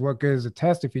says, what good is a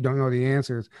test if you don't know the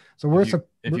answers? So if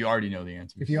you already know the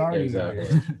answers. If you already know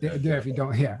if you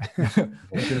don't, what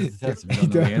good is a test if you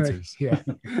don't know the answers? Yeah.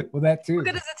 Well, that too. What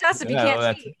good is a test if you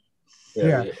can't see?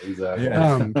 Yeah, exactly.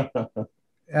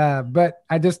 But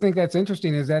I just think that's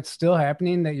interesting. Is that still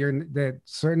happening, that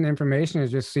certain information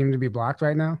is just seem to be blocked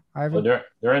right now, Ivan? Well,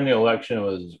 during the election, it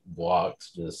was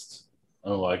blocked, just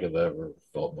unlike I've ever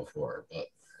felt before.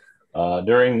 But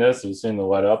during this, we've seen the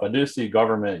let up. I do see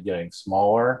government getting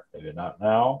smaller, maybe not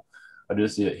now. I do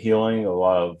see it healing a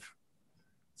lot of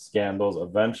scandals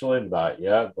eventually, not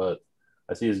yet, but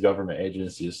I see these government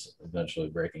agencies eventually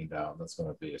breaking down. That's going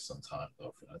to be some time,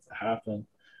 though, for that to happen.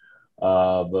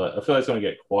 But I feel like it's going to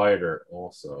get quieter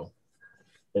also.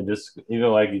 And just even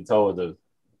like you tell with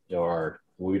our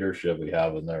leadership we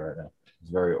have in there right now,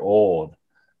 it's very old.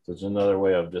 So it's another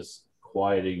way of just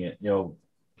quieting it.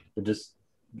 It just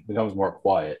becomes more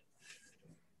quiet.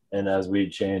 And as we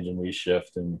change and we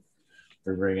shift and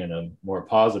we're bringing a more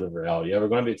positive reality, we're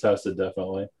going to be tested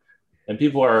definitely. And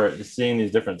people are seeing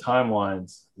these different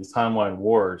timelines, these timeline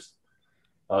wars.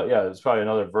 There's probably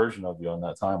another version of you on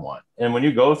that timeline. And when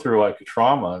you go through like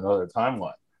trauma, another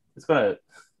timeline, it's can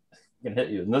hit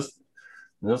you in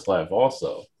this life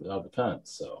also. It all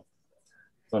depends. So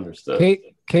it's understood.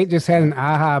 Kate just had an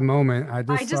aha moment. I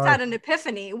just had an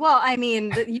epiphany. Well, I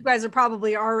mean, you guys are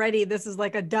probably already, this is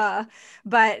like a duh.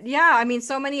 But yeah, I mean,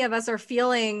 so many of us are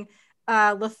feeling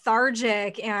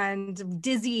lethargic and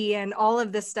dizzy and all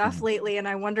of this stuff lately, and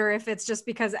I wonder if it's just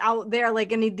because out there,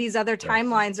 like in these other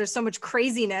timelines, there's so much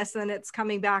craziness and it's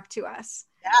coming back to us.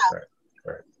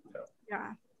 Right.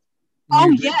 Yeah. Oh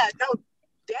yeah, no,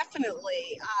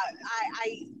 definitely.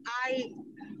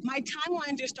 My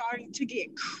timelines are starting to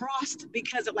get crossed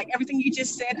because of like everything you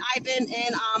just said, Ivan,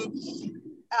 and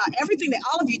everything that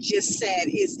all of you just said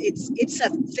it's a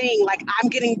thing. Like I'm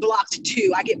getting blocked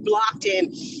too. I get blocked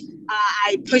and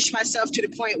I push myself to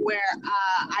the point where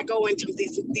I go into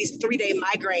these 3-day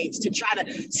migraines to try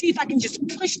to see if I can just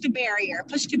push the barrier.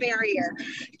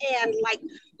 And like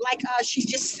she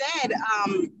just said,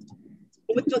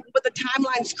 with the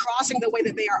timelines crossing the way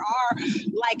that they are,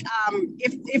 like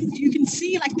if you can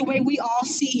see like the way we all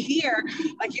see here,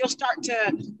 like you'll start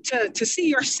to see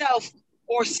yourself,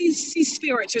 or see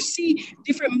spirits, or see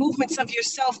different movements of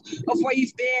yourself, of where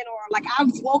you've been, or like I've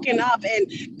woken up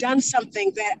and done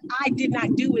something that I did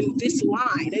not do in this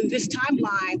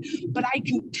timeline, but I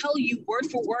can tell you word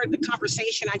for word the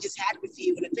conversation I just had with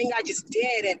you and the thing I just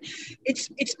did, and it's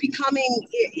becoming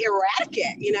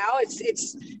erratic.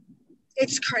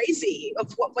 It's crazy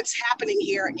of what's happening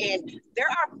here, and there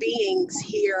are beings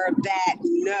here that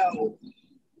know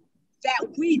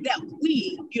that we,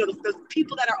 the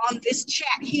people that are on this chat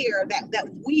here, that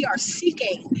we are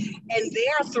seeking, and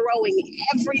they're throwing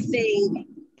everything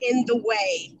in the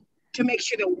way to make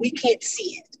sure that we can't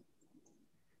see it.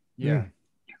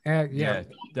 Yeah,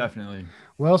 definitely.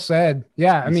 Well said.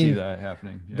 Yeah, I mean, see that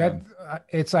happening. Yeah.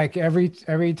 It's like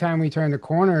every time we turn the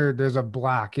corner, there's a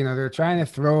block. They're trying to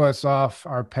throw us off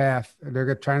our path.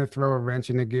 They're trying to throw a wrench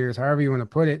in the gears, however you want to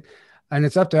put it. And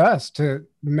it's up to us to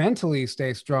mentally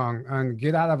stay strong and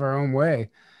get out of our own way,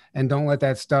 and don't let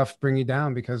that stuff bring you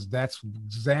down, because that's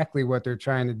exactly what they're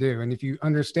trying to do. And if you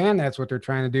understand that's what they're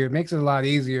trying to do, it makes it a lot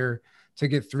easier to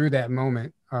get through that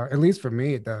moment. At least for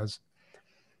me, it does.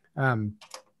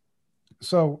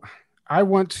 So I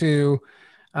want to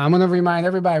I'm going to remind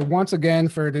everybody once again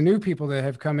for the new people that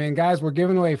have come in, guys, we're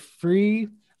giving away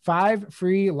 5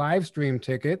 free live stream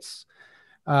tickets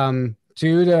to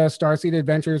the Starseed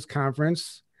Adventures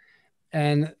Conference.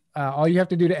 And all you have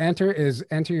to do to enter is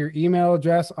enter your email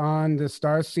address on the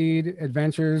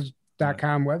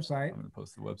starseedadventures.com website. I'm going to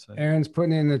post the website. Aaron's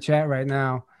putting it in the chat right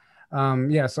now.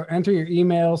 So enter your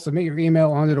email, submit your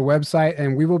email onto the website,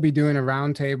 and we will be doing a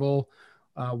roundtable,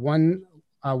 one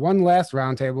last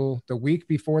roundtable the week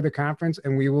before the conference,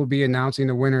 and we will be announcing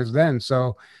the winners then.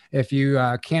 So if you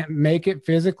can't make it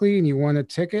physically and you want a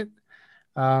ticket,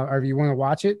 or if you want to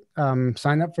watch it,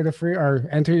 sign up for the free or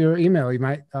enter your email. You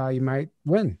might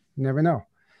win. You never know.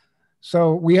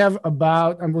 So we have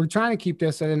and we're trying to keep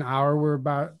this at an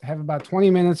hour. Have about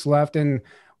 20 minutes left. And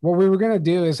what we were going to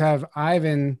do is have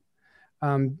Ivan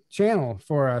channel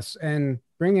for us and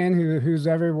bring in who's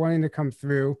ever wanting to come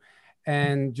through.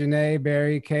 And Janae,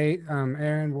 Barry, Kate,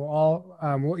 Aaron,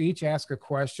 we'll each ask a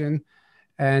question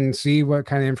and see what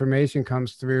kind of information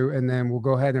comes through. And then we'll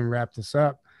go ahead and wrap this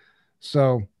up.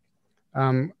 So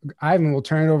Ivan, we'll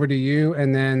turn it over to you.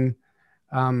 And then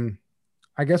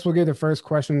I guess we'll give the first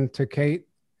question to Kate.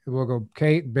 We'll go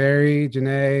Kate, Barry,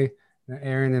 Janae,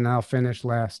 Aaron, and I'll finish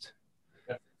last.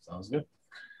 Okay, sounds good.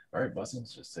 All right,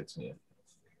 blessings. Just takes me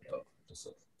just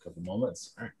a couple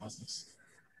moments. All right, blessings.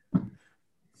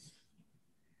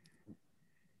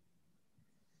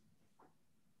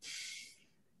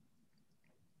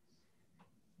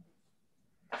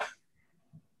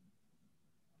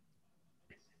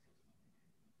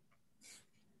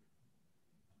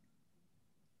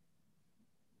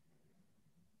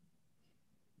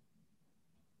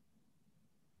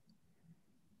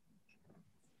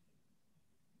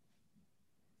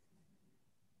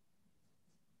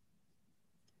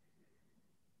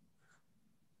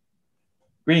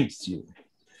 Greetings to you.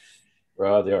 The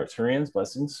Arcturians,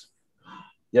 blessings.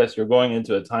 Yes, you're going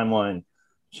into a timeline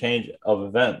change of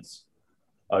events.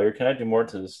 You're connecting more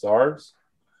to the stars.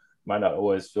 Might not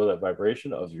always feel that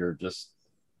vibration of you're just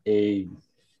a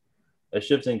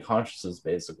shifting consciousness,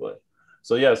 basically.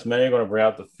 So yes, many are going to bring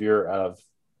out the fear out of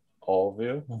all of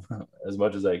you as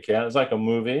much as they can. It's like a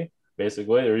movie,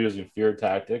 basically. They're using fear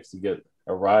tactics to get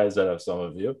a rise out of some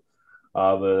of you.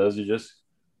 But as you just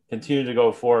continue to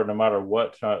go forward, no matter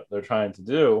what they're trying to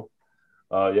do,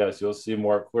 yes, you'll see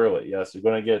more clearly. Yes, you're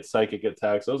going to get psychic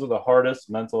attacks. Those are the hardest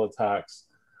mental attacks.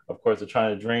 Of course, they're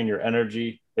trying to drain your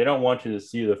energy. They don't want you to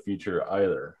see the future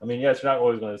either. I mean, yes, you're not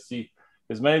always going to see,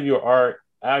 because many of you are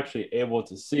actually able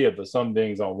to see it, but some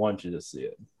beings don't want you to see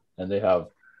it. And they have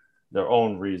their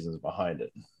own reasons behind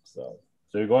it. So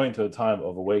you're going to a time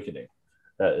of awakening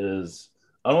that is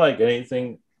unlike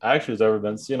anything actually has ever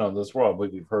been seen on this world. I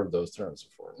believe you've heard those terms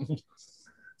before.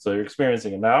 So you're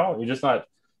experiencing it now. You're just not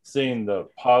seeing the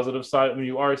positive side. I mean,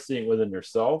 you are seeing within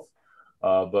yourself,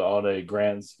 but on a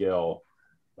grand scale,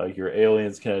 like your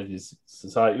aliens Kennedy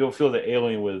society, you'll feel the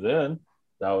alien within.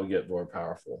 That will get more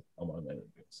powerful among many of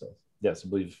you. So yes, I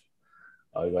believe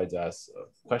you'd like to ask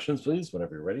questions, please,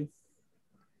 whenever you're ready.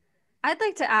 I'd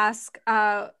like to ask,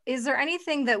 is there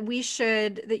anything that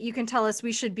you can tell us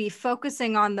we should be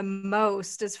focusing on the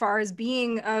most as far as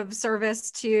being of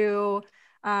service to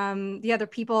the other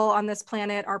people on this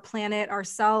planet,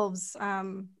 ourselves?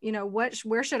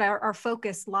 Where should our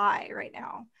focus lie right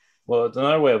now? Well, it's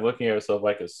another way of looking at yourself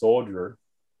like a soldier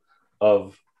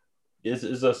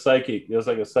is a psychic. There's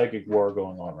like a psychic war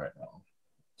going on right now.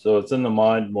 So it's in the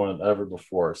mind more than ever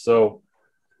before. So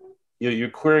you're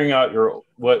clearing out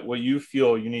what you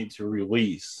feel you need to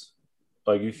release.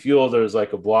 Like you feel there's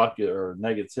like a block or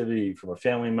negativity from a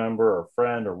family member or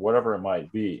friend or whatever it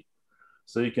might be.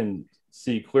 So you can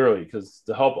see clearly, because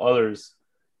to help others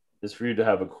is for you to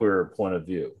have a clearer point of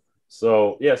view.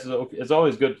 So yes, it's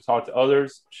always good to talk to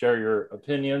others, share your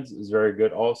opinions is very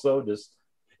good also. Just,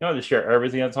 you don't have to share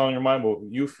everything that's on your mind, but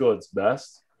you feel it's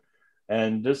best.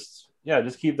 And just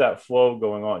keep that flow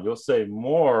going on. You'll say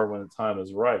more when the time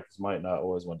is right, because you might not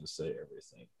always want to say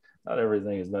everything. Not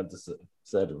everything is meant to be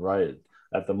said right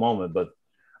at the moment, but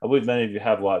I believe many of you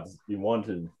have lots you want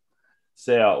to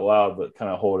say out loud, but kind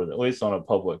of hold it, at least on a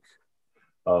public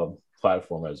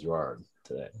platform as you are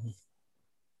today.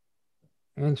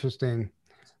 Interesting.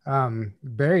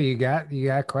 Barry, you got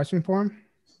a question for him?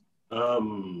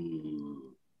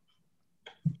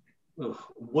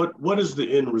 What is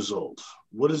the end result?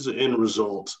 What is the end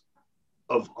result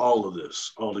of all of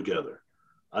this altogether?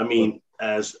 I mean,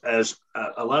 as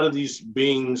a lot of these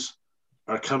beings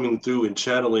are coming through and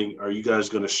channeling, are you guys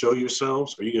going to show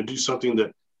yourselves? Are you going to do something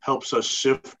that helps us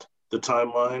shift the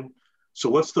timeline? So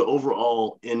what's the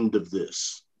overall end of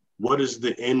this? What is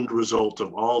the end result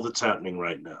of all that's happening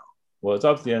right now? Well, it's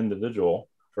up to the individual.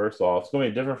 First off, it's going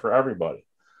to be different for everybody.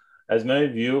 As many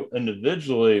of you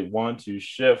individually want to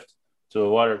shift to a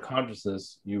lighter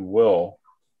consciousness, you will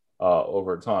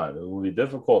over time. It will be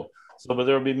difficult. So, but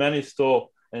there will be many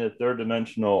still in a third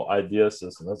dimensional idea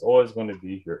system. That's always going to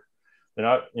be here. They're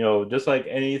not, you know, just like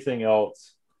anything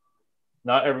else,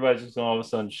 not everybody's just going to all of a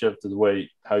sudden shift to the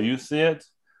way how you see it,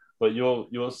 but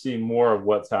you'll see more of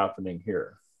what's happening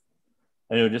here.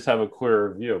 And you'll just have a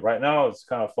clearer view. Right now, it's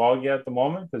kind of foggy at the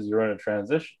moment because you're in a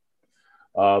transition.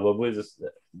 But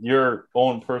your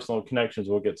own personal connections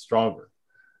will get stronger.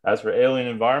 As for alien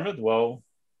environment, well,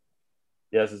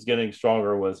 yes, it's getting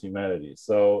stronger with humanity.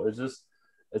 So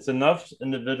it's enough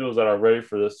individuals that are ready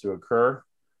for this to occur.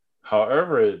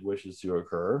 However it wishes to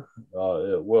occur,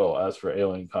 it will, as for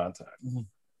alien contact.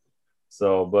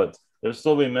 So, but there's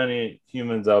still be many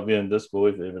humans that will be in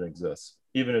disbelief it even exists,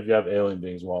 even if you have alien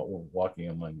beings walking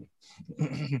among you.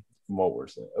 From what we're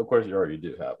saying. Of course, you already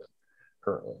do have it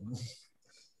currently.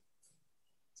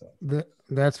 So.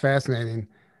 That's fascinating.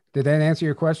 Did that answer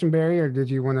your question, Barry, or did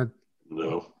you want to?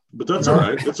 No, but that's all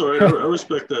right. That's all right. I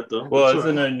respect that, though. Well,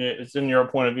 it's in your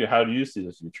point of view. How do you see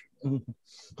the future?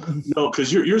 No,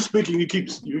 because you're speaking.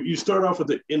 You start off with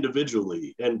it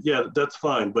individually, and yeah, that's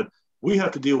fine. But we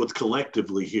have to deal with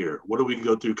collectively here. What do we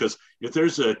go through? Because if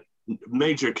there's a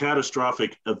major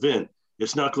catastrophic event,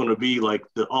 it's not going to be like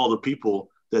all the people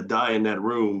that die in that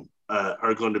room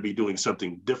are going to be doing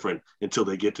something different until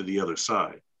they get to the other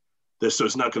side. So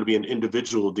it's not going to be an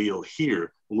individual deal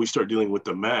here when we start dealing with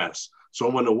the mass. So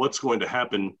I want to know what's going to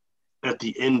happen at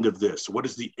the end of this. What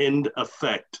is the end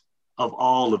effect of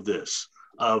all of this,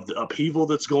 of the upheaval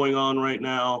that's going on right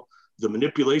now, the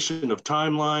manipulation of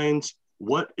timelines?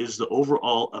 What is the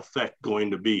overall effect going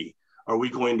to be? Are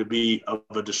we going to be of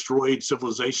a destroyed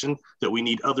civilization that we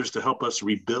need others to help us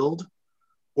rebuild?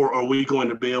 Or are we going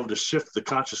to be able to shift the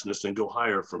consciousness and go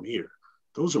higher from here?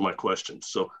 Those are my questions.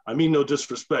 So I mean no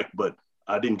disrespect, but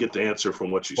I didn't get the answer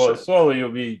from what you said. Well, slowly you'll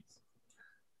be,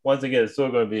 once again, it's still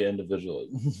going to be individually.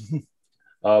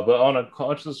 But on a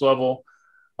conscious level,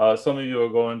 some of you will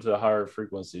go into higher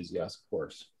frequencies, yes, of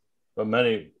course. But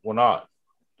many will not,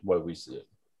 the way we see it.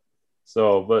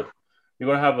 So, but you're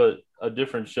going to have a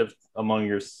different shift among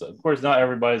your, of course, not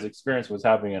everybody's experience what's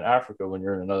happening in Africa when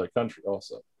you're in another country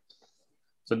also.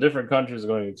 So different countries are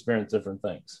going to experience different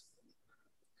things.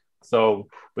 So,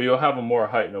 but you'll have a more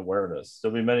heightened awareness.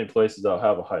 There'll be many places that'll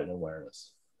have a heightened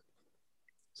awareness.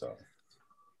 So.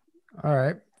 All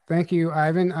right. Thank you,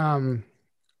 Ivan.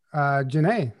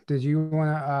 Janae, did you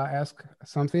want to ask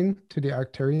something to the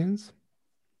Arcturians?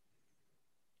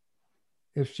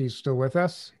 If she's still with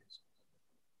us?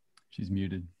 She's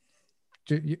muted.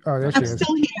 Oh, there she is. I'm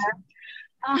still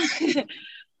here.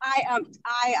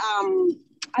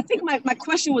 I think my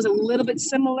question was a little bit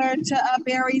similar to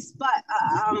Barry's, but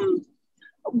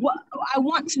what I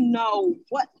want to know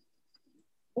what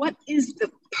is the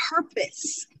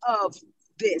purpose of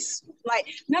this? Like,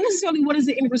 not necessarily what is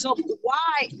the end result, but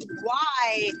why?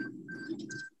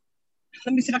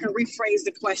 Let me see if I can rephrase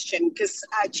the question, because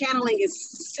channeling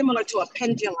is similar to a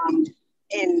pendulum,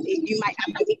 and I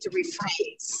might need to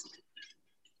rephrase.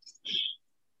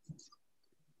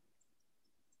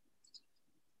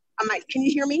 Can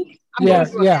you hear me? Yeah.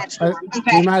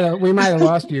 Okay. We might have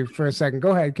lost you for a second. Go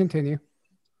ahead, continue.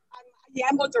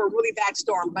 I'm going through a really bad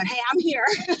storm, but hey, I'm here.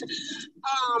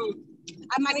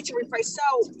 I might need to rephrase. So,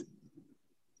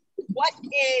 what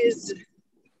is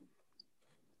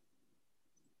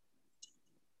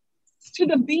to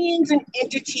the beings and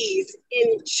entities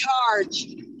in charge,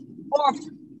 or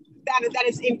that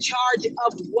is in charge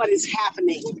of what is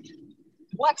happening?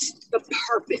 What's the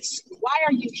purpose? Why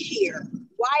are you here?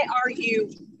 Why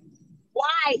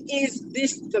is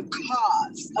this the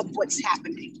cause of what's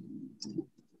happening?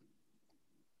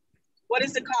 What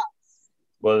is the cause?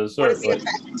 Well, what is the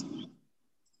effect?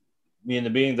 The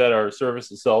beings that are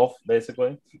service itself,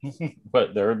 basically,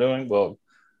 what they're doing, well,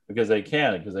 because they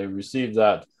receive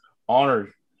that honor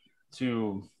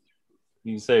to,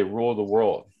 you can say, rule the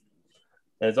world.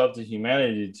 And it's up to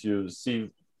humanity to see,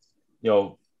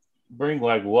 bring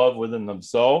like love within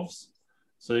themselves,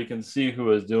 so you can see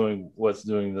what's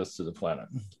doing this to the planet.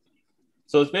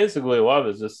 So it's basically love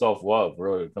is just self-love,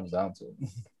 really, it comes down to it.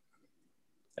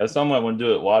 As someone would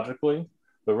do it logically,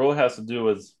 but really has to do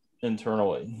with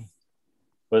internally.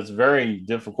 But it's very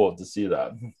difficult to see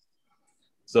that.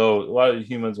 So a lot of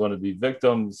humans want to be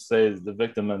victims, say the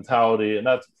victim mentality, and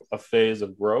that's a phase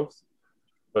of growth.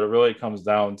 But it really comes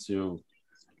down to,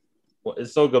 it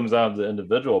still comes down to the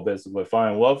individual, basically,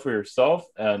 finding love for yourself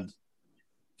and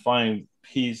finding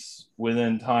peace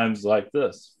within times like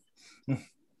this.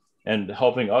 And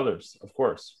helping others, of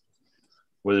course,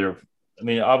 with your I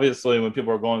mean, obviously, when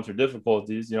people are going through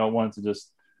difficulties, you don't want to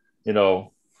just,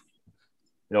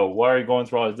 why are you going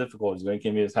through all these difficulties? You're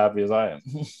making me as happy as I am.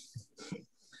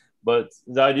 But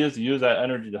the idea is to use that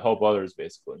energy to help others,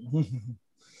 basically.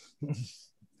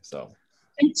 So.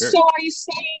 And so, are you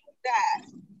saying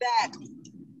that?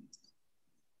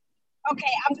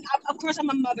 Okay, of course I'm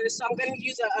a mother, so I'm going to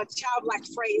use a childlike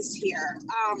phrase here.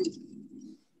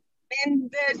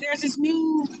 And there's this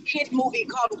new hit movie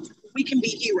called We Can Be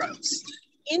Heroes.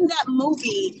 In that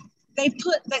movie, they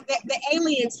put the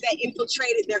aliens that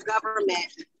infiltrated their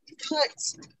government put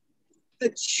the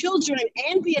children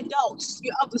and the adults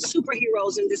of the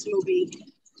superheroes in this movie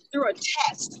through a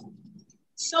test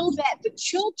so that the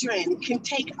children can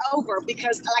take over,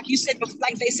 because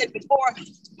like they said before,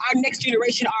 our next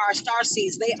generation are our star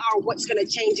seeds. They are what's going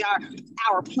to change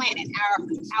our planet,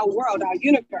 our world, our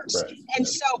universe. Right. And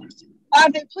so are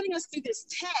they putting us through this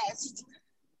test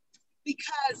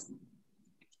because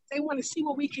they want to see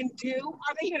what we can do?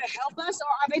 Are they here to help us, or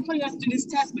are they putting us through this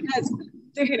test because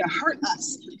they're here to hurt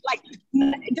us? Like,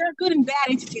 there are good and bad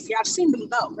entities here. I've seen them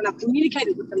both, and I've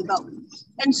communicated with them both.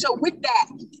 And so with that,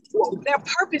 their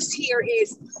purpose here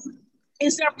is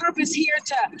their purpose here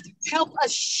to help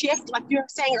us shift, like you were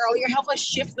saying earlier, help us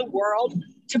shift the world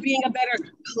to being a better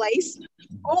place?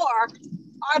 Or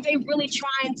are they really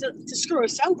trying to screw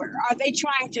us over? Are they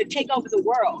trying to take over the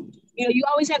world? You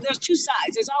always have, there's two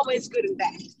sides. There's always good and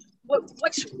bad.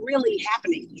 What's really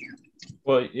happening here?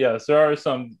 Well, yes, there are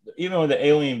some, even with the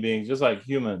alien beings, just like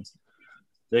humans,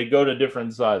 they go to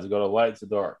different sides. They go to light to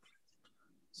dark.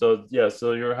 So, yeah,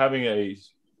 so you're having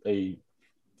a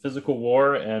physical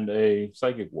war and a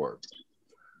psychic war.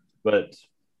 But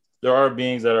there are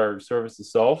beings that are service to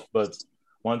self. But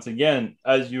once again,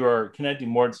 as you are connecting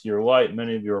more to your light,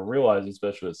 many of you are realizing,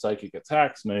 especially with psychic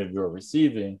attacks, many of you are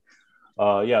receiving,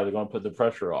 they're going to put the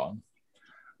pressure on.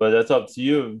 But that's up to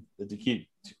you to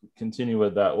continue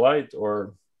with that light,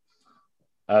 or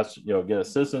ask, get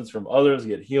assistance from others,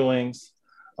 get healings.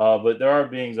 But there are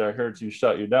beings that are here to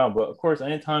shut you down. But of course,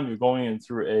 anytime you're going in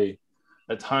through a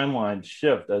timeline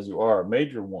shift, as you are, a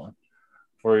major one,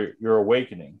 for your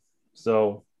awakening.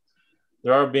 So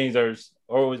there are beings that are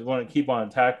always want to keep on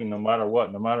attacking no matter what,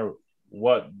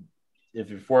 if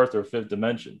you're fourth or fifth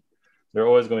dimension. There are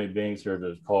always going to be beings here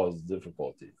to cause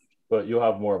difficulty. But you'll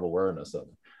have more of awareness of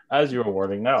it. As you're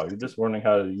learning now, you're just learning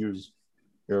how to use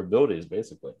your abilities,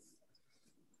 basically.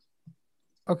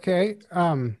 Okay.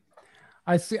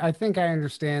 I see. I think I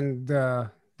understand I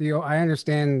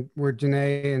understand where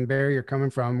Janae and Barry are coming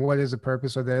from. What is the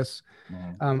purpose of this?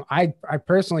 Mm-hmm. I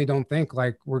personally don't think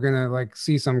like we're gonna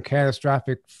see some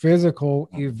catastrophic physical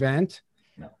event.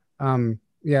 No.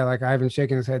 Yeah, like Ivan's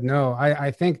shaking his head. No,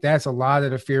 I think that's a lot of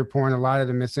the fear porn, a lot of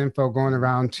the misinfo going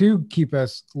around to keep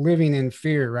us living in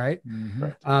fear, right?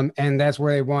 Mm-hmm. And that's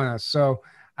where they want us. So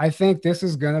I think this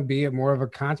is going to be more of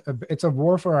it's a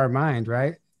war for our mind,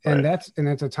 right? And it's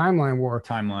a timeline war.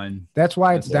 That's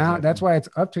why it's down. Exactly. That's why it's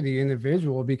up to the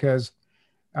individual, because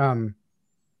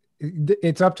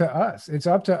it's up to us. It's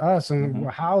up to us and mm-hmm.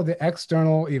 how the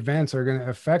external events are going to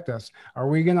affect us. Are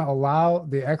we going to allow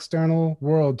the external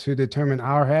world to determine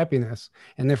our happiness?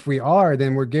 And if we are,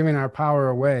 then we're giving our power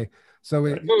away.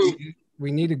 So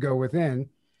we need to go within.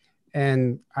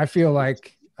 And I feel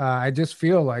like, I just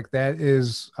feel like that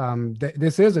is,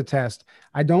 this is a test.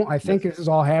 I think this is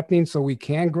all happening so we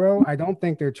can grow. I don't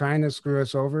think they're trying to screw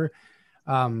us over.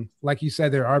 Like you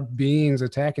said, there are beings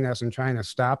attacking us and trying to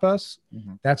stop us.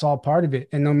 Mm-hmm. That's all part of it.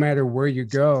 And no matter where you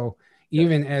go,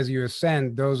 even as you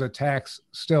ascend, those attacks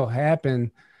still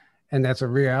happen. And that's a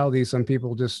reality some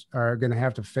people just are going to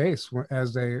have to face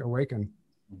as they awaken.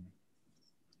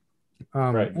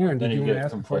 Aaron, did you want to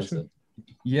ask a question?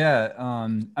 Yeah.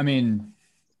 I mean,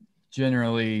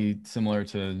 generally similar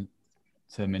to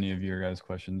many of your guys'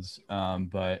 questions.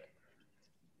 But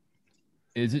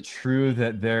is it true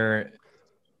that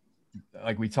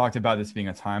like we talked about this being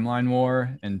a timeline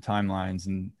war and timelines,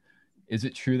 and is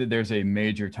it true that there's a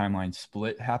major timeline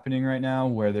split happening right now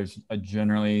where there's a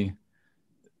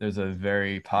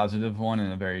very positive one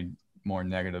and a very more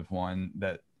negative one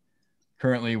that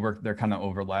currently they're kind of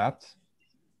overlapped?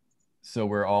 So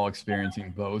we're all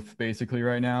experiencing both basically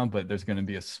right now, but there's going to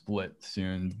be a split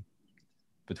soon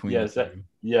between the two.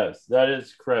 Yes, that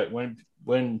is correct. When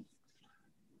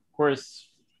of course,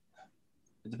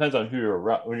 it depends on who you're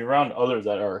around. When you're around others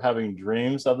that are having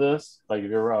dreams of this, like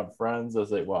if you're around friends, they'll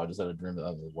say, wow, I just had a dream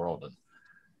of the world.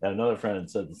 And another friend had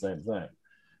said the same thing.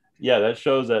 Yeah, that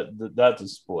shows that that's a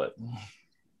split.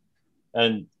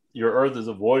 And your Earth is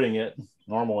avoiding it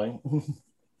normally.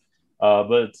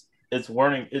 But it's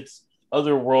warning, it's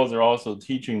other worlds are also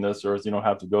teaching this Earth, you don't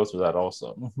have to go through that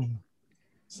also.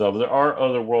 So there are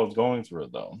other worlds going through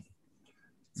it though.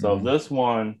 So this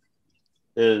one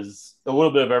is a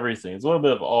little bit of everything. It's a little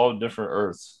bit of all different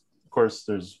Earths. Of course,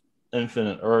 there's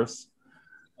infinite Earths,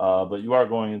 but you are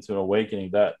going into an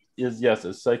awakening that is, yes,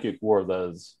 a psychic war that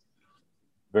is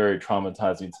very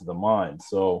traumatizing to the mind.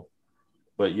 So,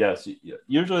 but yes,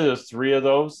 usually there's 3 of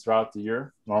those throughout the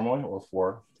year, normally, or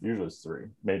 4. Usually it's 3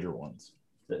 major ones.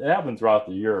 It happens throughout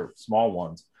the year, small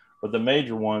ones, but the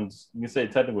major ones, you can say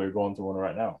technically you're going through one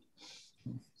right now.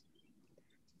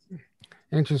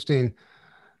 Interesting.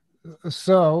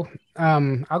 So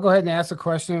I'll go ahead and ask a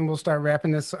question and we'll start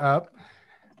wrapping this up.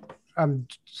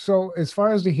 So as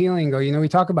far as the healing go, you know, we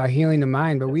talk about healing the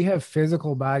mind, but we have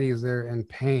physical bodies that are in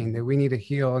pain that we need to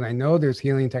heal. And I know there's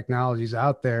healing technologies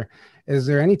out there. Is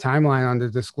there any timeline on the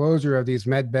disclosure of these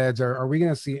med beds? Or are we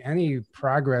going to see any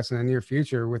progress in the near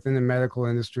future within the medical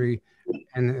industry?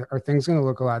 And are things going to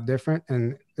look a lot different?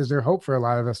 And is there hope for a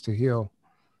lot of us to heal?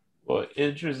 Well,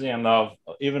 interesting enough,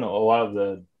 even a lot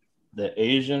of the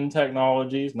Asian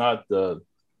technologies, not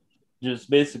just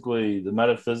basically the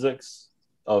metaphysics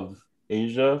of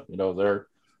Asia, you know,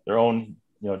 their own,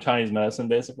 you know, Chinese medicine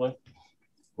basically,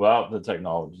 without the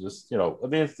technology, just, you know,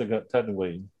 advanced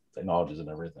technically technologies and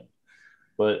everything.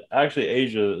 But actually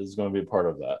Asia is going to be a part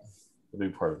of that. A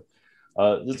big part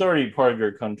of it. It's already part of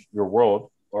your country, your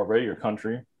world already, your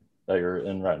country that you're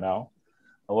in right now.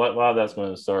 A lot of that's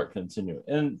going to start continuing,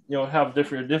 and you know, have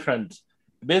different.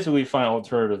 Basically, find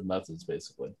alternative methods.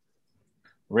 Basically,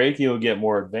 Reiki will get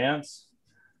more advanced.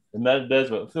 The med beds,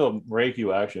 but I feel Reiki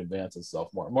will actually advance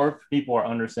itself more. More people are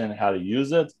understanding how to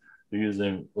use it. They're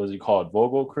using what do you call it,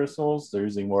 Vogel crystals. They're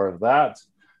using more of that,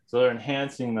 so they're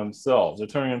enhancing themselves. They're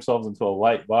turning themselves into a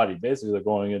light body. Basically, they're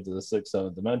going into the 6th,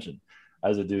 7th dimension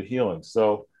as they do healing.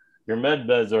 So your med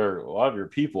beds are a lot of your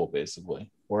people basically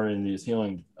learning these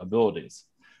healing abilities.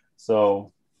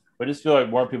 So I just feel like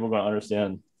more people are going to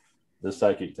understand the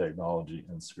psychic technology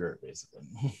and spirit, basically.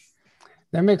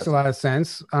 That makes a lot of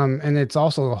sense. And it's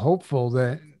also hopeful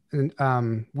that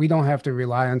we don't have to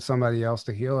rely on somebody else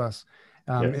to heal us.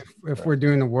 Yes, if we're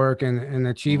doing the work and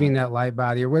achieving that light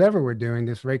body or whatever we're doing,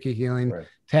 this Reiki healing,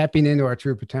 tapping into our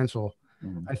true potential,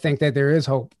 I think that there is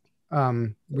hope.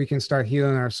 We can start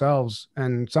healing ourselves,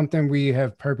 and something we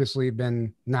have purposely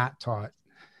been not taught.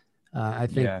 I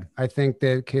think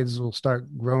that kids will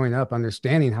start growing up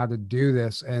understanding how to do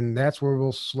this, and that's where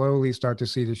we'll slowly start to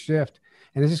see the shift.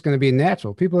 And it's just going to be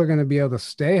natural. People are going to be able to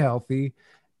stay healthy,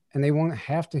 and they won't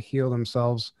have to heal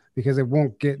themselves because it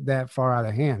won't get that far out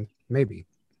of hand. Maybe.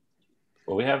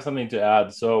 Well, we have something to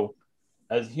add. So,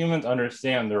 as humans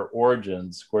understand their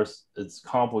origins, of course, it's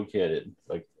complicated.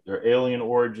 Like their alien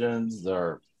origins,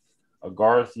 their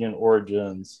Agarthian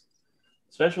origins.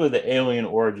 Especially the alien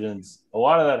origins, a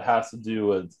lot of that has to do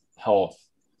with health,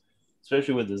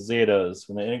 especially with the Zetas.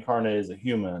 When they incarnate as a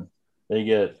human, they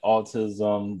get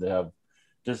autism, they have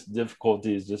just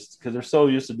difficulties just because they're so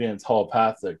used to being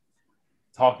telepathic.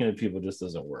 Talking to people just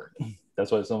doesn't work.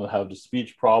 That's why some have just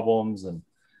speech problems. And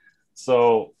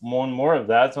so more of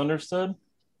that's understood,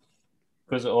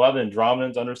 because a lot of the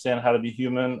Andromedans understand how to be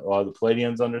human, a lot of the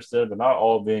Pleiadians understood, but not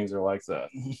all beings are like that.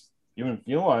 Even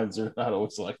felines are not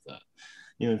always like that.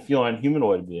 Even feline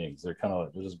humanoid beings, they're kind of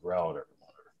like, they just growl at everyone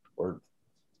or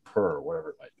purr, or whatever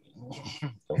it might be.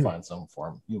 They'll find some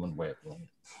form, human way of doing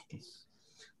it.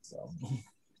 So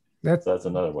that's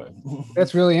another way.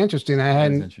 That's really interesting. I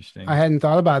hadn't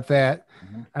thought about that.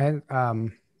 I had,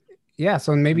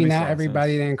 so maybe not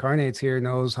everybody that incarnates here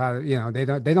knows how to, you know, they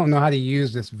don't know how to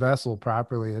use this vessel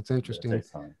properly. It's interesting. It takes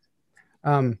time.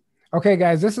 Okay,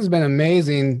 guys, this has been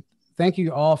amazing. Thank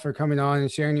you all for coming on and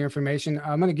sharing your information.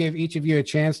 I'm going to give each of you a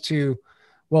chance to,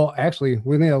 well, actually,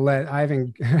 we need to let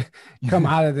Ivan come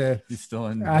out of the, He's still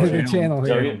in out of the channel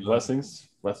here. Blessings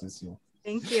to you.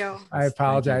 Thank you. I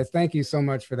apologize. Thank you so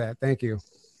much for that. Thank you.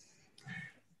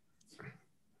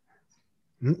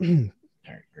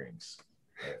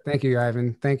 Thank you,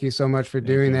 Ivan. Thank you so much for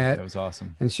doing that. That was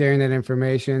awesome. And sharing that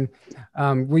information.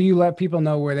 Will you let people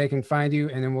know where they can find you,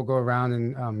 and then we'll go around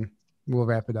and we'll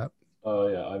wrap it up. Oh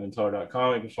yeah,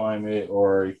 ivanteller.com. You can find me,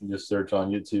 or you can just search on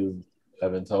YouTube,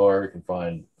 Ivan Teller. You can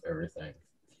find everything.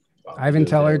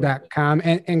 ivanteller.com.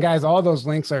 And guys, all those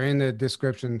links are in the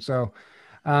description. So,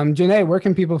 Janae, where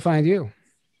can people find you? Am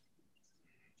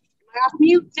I off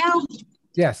mute now?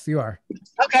 Yes, you are.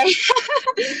 Okay.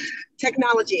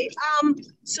 Technology.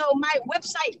 So my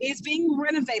website is being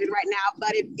renovated right now,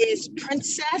 but it is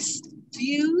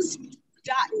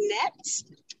princessviews.net.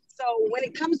 So when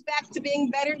it comes back to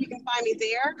being better, you can find me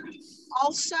there.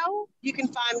 Also, you can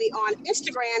find me on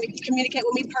Instagram. You can communicate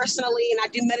with me personally, and I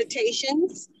do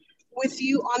meditations. with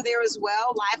you on there as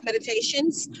well, live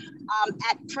meditations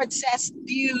at Princess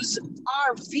Views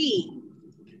RV.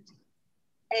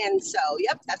 And so,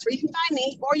 yep, that's where you can find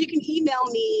me. Or you can email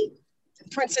me,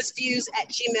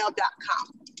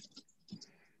 princessviews@gmail.com.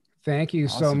 Thank you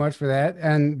so much for that.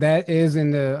 And that is in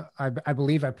the, I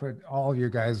believe I put all of your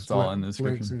guys'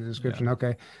 links in the description. Yeah.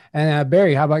 Okay. And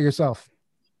Barry, how about yourself?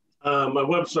 My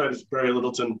website is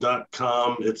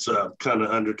barrylittleton.com. It's kind of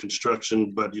under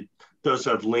construction, but it does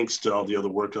have links to all the other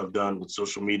work I've done with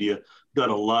social media. Done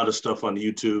a lot of stuff on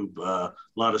YouTube, a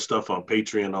lot of stuff on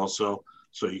Patreon also.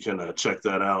 So you can check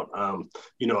that out.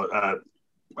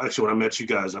 Actually, when I met you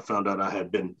guys, I found out I had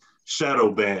been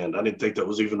shadow banned. I didn't think that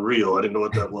was even real. I didn't know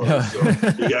what that was. So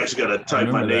you actually got to type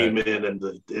my name in and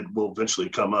it will eventually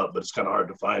come up, but it's kind of hard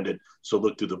to find it. So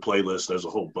look through the playlist. There's a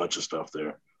whole bunch of stuff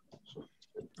there.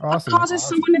 Awesome. What causes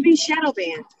someone to be shadow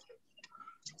banned?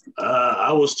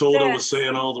 I was told I was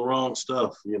saying all the wrong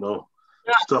stuff,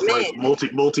 stuff like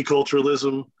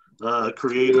multiculturalism,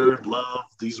 creator, love,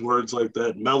 these words like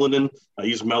that. Melanin. I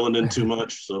use melanin too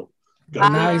much. So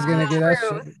now he's going to get us.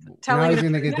 Now he's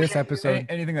going to get this episode.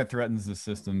 Anything that threatens the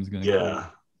system is going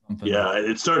to Yeah,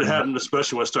 it started happening,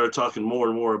 especially when I started talking more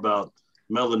and more about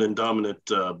melanin dominant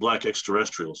Black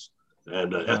extraterrestrials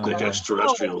and ethnic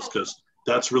extraterrestrials, because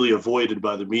that's really avoided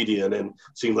by the media. And then it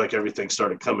seemed like everything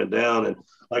started coming down. And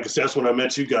like I said, that's when I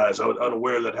met you guys. I was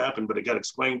unaware that happened, but it got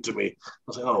explained to me. I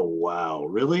was like, oh, wow,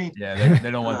 really? Yeah, they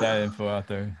don't want that info out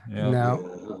there. Yep.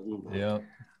 No. Yeah.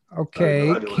 Okay,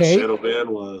 I didn't know what shadow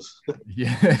ban was.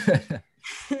 Yeah.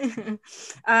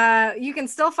 You can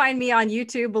still find me on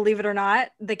YouTube, believe it or not,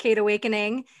 The Kate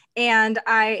Awakening. And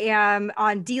I am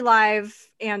on DLive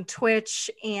and Twitch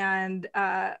and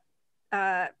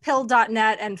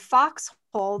pill.net and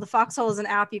Foxhole. The Foxhole is an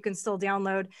app you can still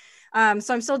download.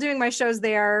 So I'm still doing my shows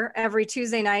there every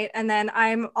Tuesday night. And then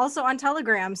I'm also on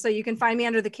Telegram. So you can find me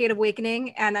under The Kate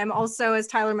Awakening. And I'm also, as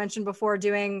Tyler mentioned before,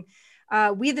 doing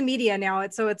We the Media now.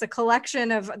 It's a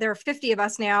collection of, there are 50 of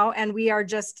us now, and we are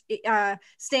just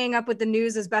staying up with the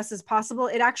news as best as possible.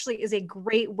 It actually is a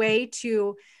great way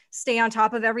to stay on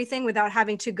top of everything without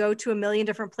having to go to a million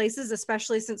different places,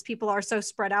 especially since people are so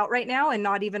spread out right now and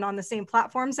not even on the same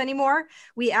platforms anymore.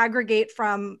 We aggregate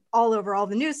from all over, all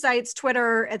the news sites,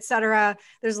 Twitter, etc.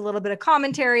 There's a little bit of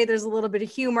commentary. There's a little bit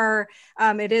of humor.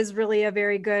 It is really a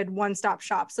very good one-stop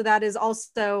shop. So that is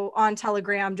also on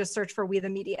Telegram. Just search for We the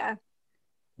Media.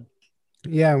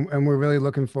 Yeah, and we're really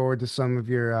looking forward to some of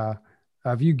your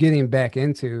of you getting back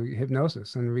into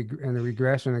hypnosis and the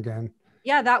regression again.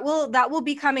 Yeah, that will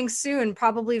be coming soon,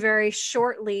 probably very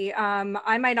shortly.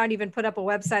 I might not even put up a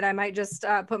website. I might just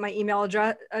put my email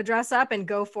address up and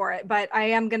go for it. But I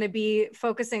am going to be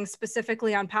focusing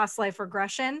specifically on past life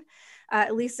regression,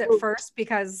 at least at first,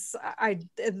 because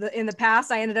in the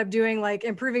past, I ended up doing like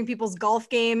improving people's golf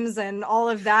games and all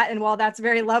of that. And while that's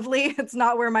very lovely, it's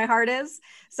not where my heart is.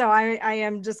 So I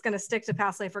am just going to stick to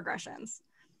past life regressions.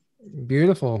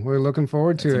 Beautiful. We're looking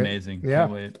forward to it. Amazing. Yeah.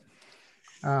 Can't wait.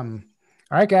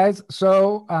 All right, guys.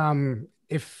 So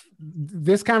if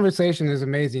this conversation is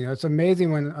amazing, it's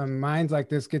amazing when minds like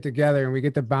this get together and we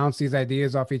get to bounce these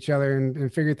ideas off each other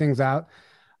and figure things out.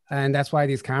 And that's why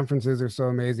these conferences are so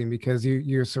amazing, because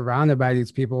you're surrounded by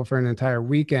these people for an entire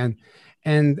weekend.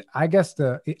 And I guess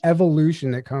the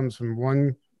evolution that comes from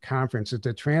one conference, it's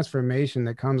the transformation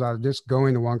that comes out of just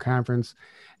going to one conference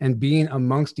and being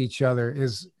amongst each other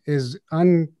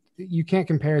you can't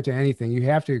compare it to anything. You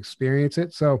have to experience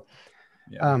it. So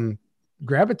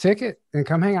grab a ticket and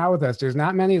come hang out with us. There's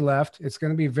not many left. It's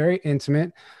going to be very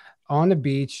intimate on the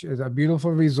beach. It's a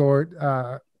beautiful resort.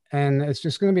 And it's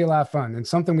just going to be a lot of fun and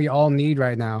something we all need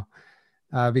right now.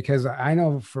 Because I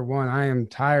know, for one, I am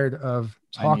tired of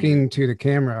talking to the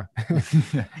camera.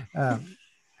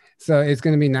 So it's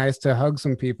going to be nice to hug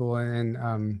some people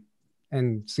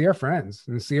and see our friends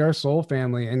and see our soul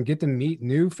family and get to meet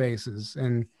new faces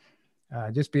and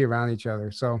just be around each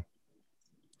other. So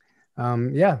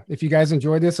if you guys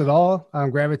enjoyed this at all,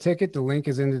 grab a ticket. The link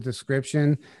is in the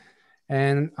description.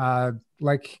 And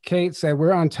like Kate said,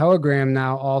 we're on Telegram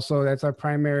now also. That's our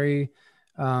primary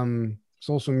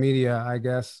social media, I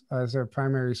guess. As our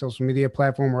primary social media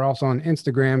platform. We're also on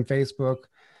Instagram, Facebook.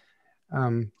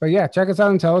 But yeah, check us out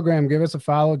on Telegram. Give us a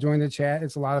follow. Join the chat.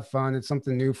 It's a lot of fun. It's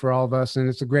something new for all of us. And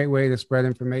it's a great way to spread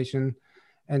information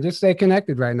and just stay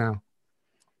connected right now.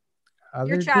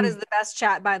 Your chat is the best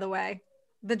chat, by the way.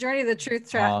 The Journey of the Truth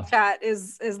chat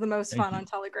is the most fun on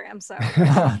Telegram. So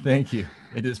thank you.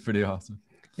 It is pretty awesome.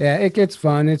 Yeah, it gets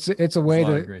fun. It's a way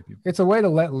to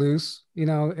let loose.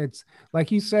 It's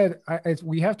like you said.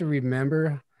 We have to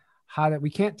remember we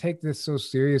can't take this so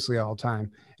seriously all the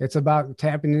time. It's about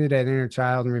tapping into that inner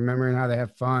child and remembering how to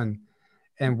have fun.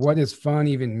 And what does fun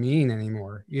even mean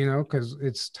anymore? You know, because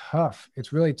it's tough.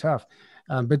 It's really tough.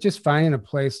 But just finding a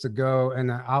place to go and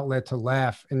an outlet to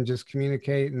laugh and just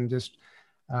communicate and just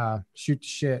shoot the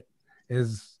shit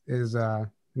is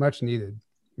much needed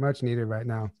right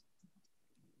now.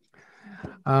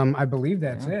 I believe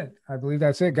that's it.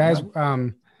 Guys.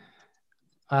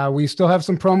 We still have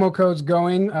some promo codes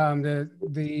going. The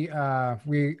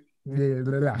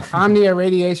Omnia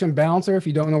Radiation Balancer, if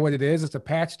you don't know what it is, it's a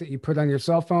patch that you put on your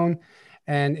cell phone,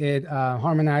 and it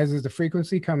harmonizes the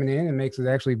frequency coming in and makes it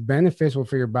actually beneficial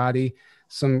for your body.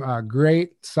 Some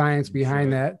great science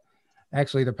behind that.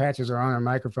 Actually, the patches are on our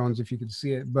microphones if you could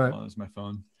see it, but there's my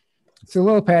phone. It's a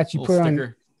little patch you put sticker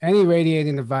on any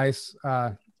radiating device.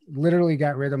 Literally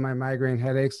got rid of my migraine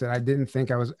headaches that I didn't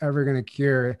think I was ever going to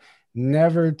cure.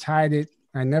 Never tied it.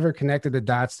 I never connected the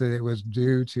dots that it was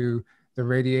due to the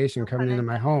radiation coming into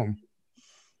my home.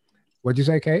 What'd you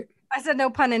say, Kate? I said no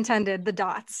pun intended, the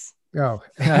dots. Oh,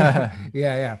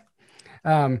 yeah.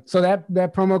 So that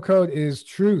promo code is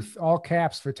TRUTH, all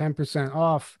caps, for 10%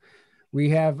 off. We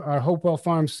have our Hopewell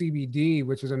Farm CBD,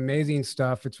 which is amazing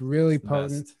stuff. It's really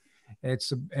potent.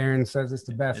 It's Aaron says it's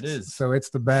the best. It is. So it's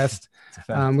the best. It's a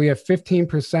fact. We have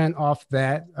 15% off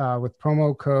that with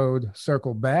promo code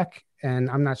CircleBack,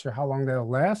 and I'm not sure how long that'll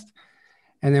last.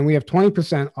 And then we have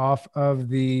 20% off of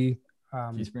the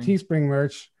Teespring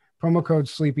merch, promo code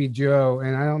Sleepy Joe.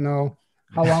 And I don't know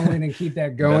how long we're going to keep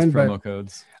that going, Best but promo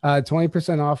codes.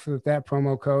 20% off with that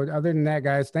promo code. Other than that,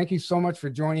 guys, thank you so much for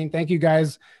joining. Thank you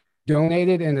guys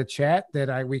donated in the chat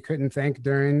that we couldn't thank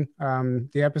during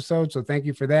the episode. So thank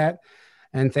you for that.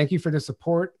 And thank you for the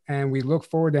support. And we look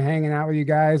forward to hanging out with you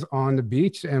guys on the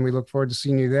beach, and we look forward to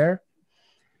seeing you there.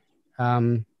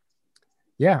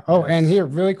 Yeah. Oh, and here,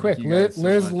 really quick,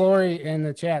 Liz Lori in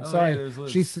the chat. Sorry,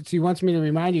 she wants me to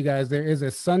remind you guys there is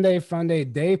a Sunday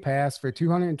Funday day pass for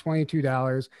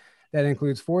 $222 that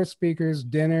includes 4 speakers,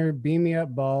 dinner, Beam Me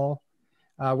Up ball,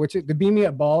 the Beam Me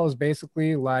Up ball is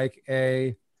basically like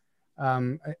a,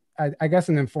 I guess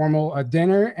an informal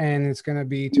dinner, and it's going to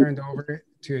be turned over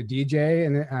to a DJ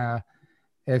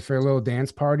and for a little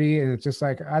dance party, and it's just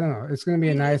like, I don't know, it's going to be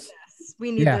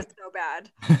we need this so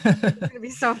bad. It's going to be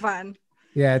so fun.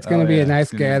 Yeah, it's going to be a nice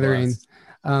gathering.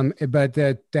 But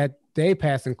that day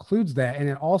pass includes that, and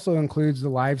it also includes the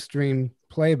live stream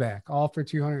playback, all for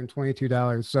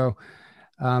 $222. So,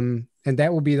 and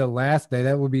that will be the last day.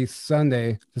 That will be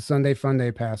Sunday, the Sunday Fun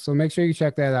Day pass. So make sure you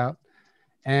check that out.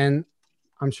 And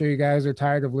I'm sure you guys are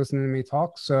tired of listening to me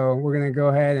talk, so we're going to go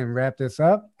ahead and wrap this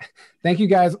up. Thank you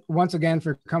guys once again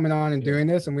for coming on and doing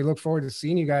this, and we look forward to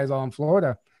seeing you guys all in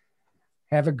Florida.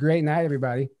 Have a great night,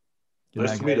 everybody.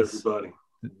 Nice to meet everybody.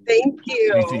 Thank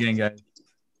you. Thanks again, guys.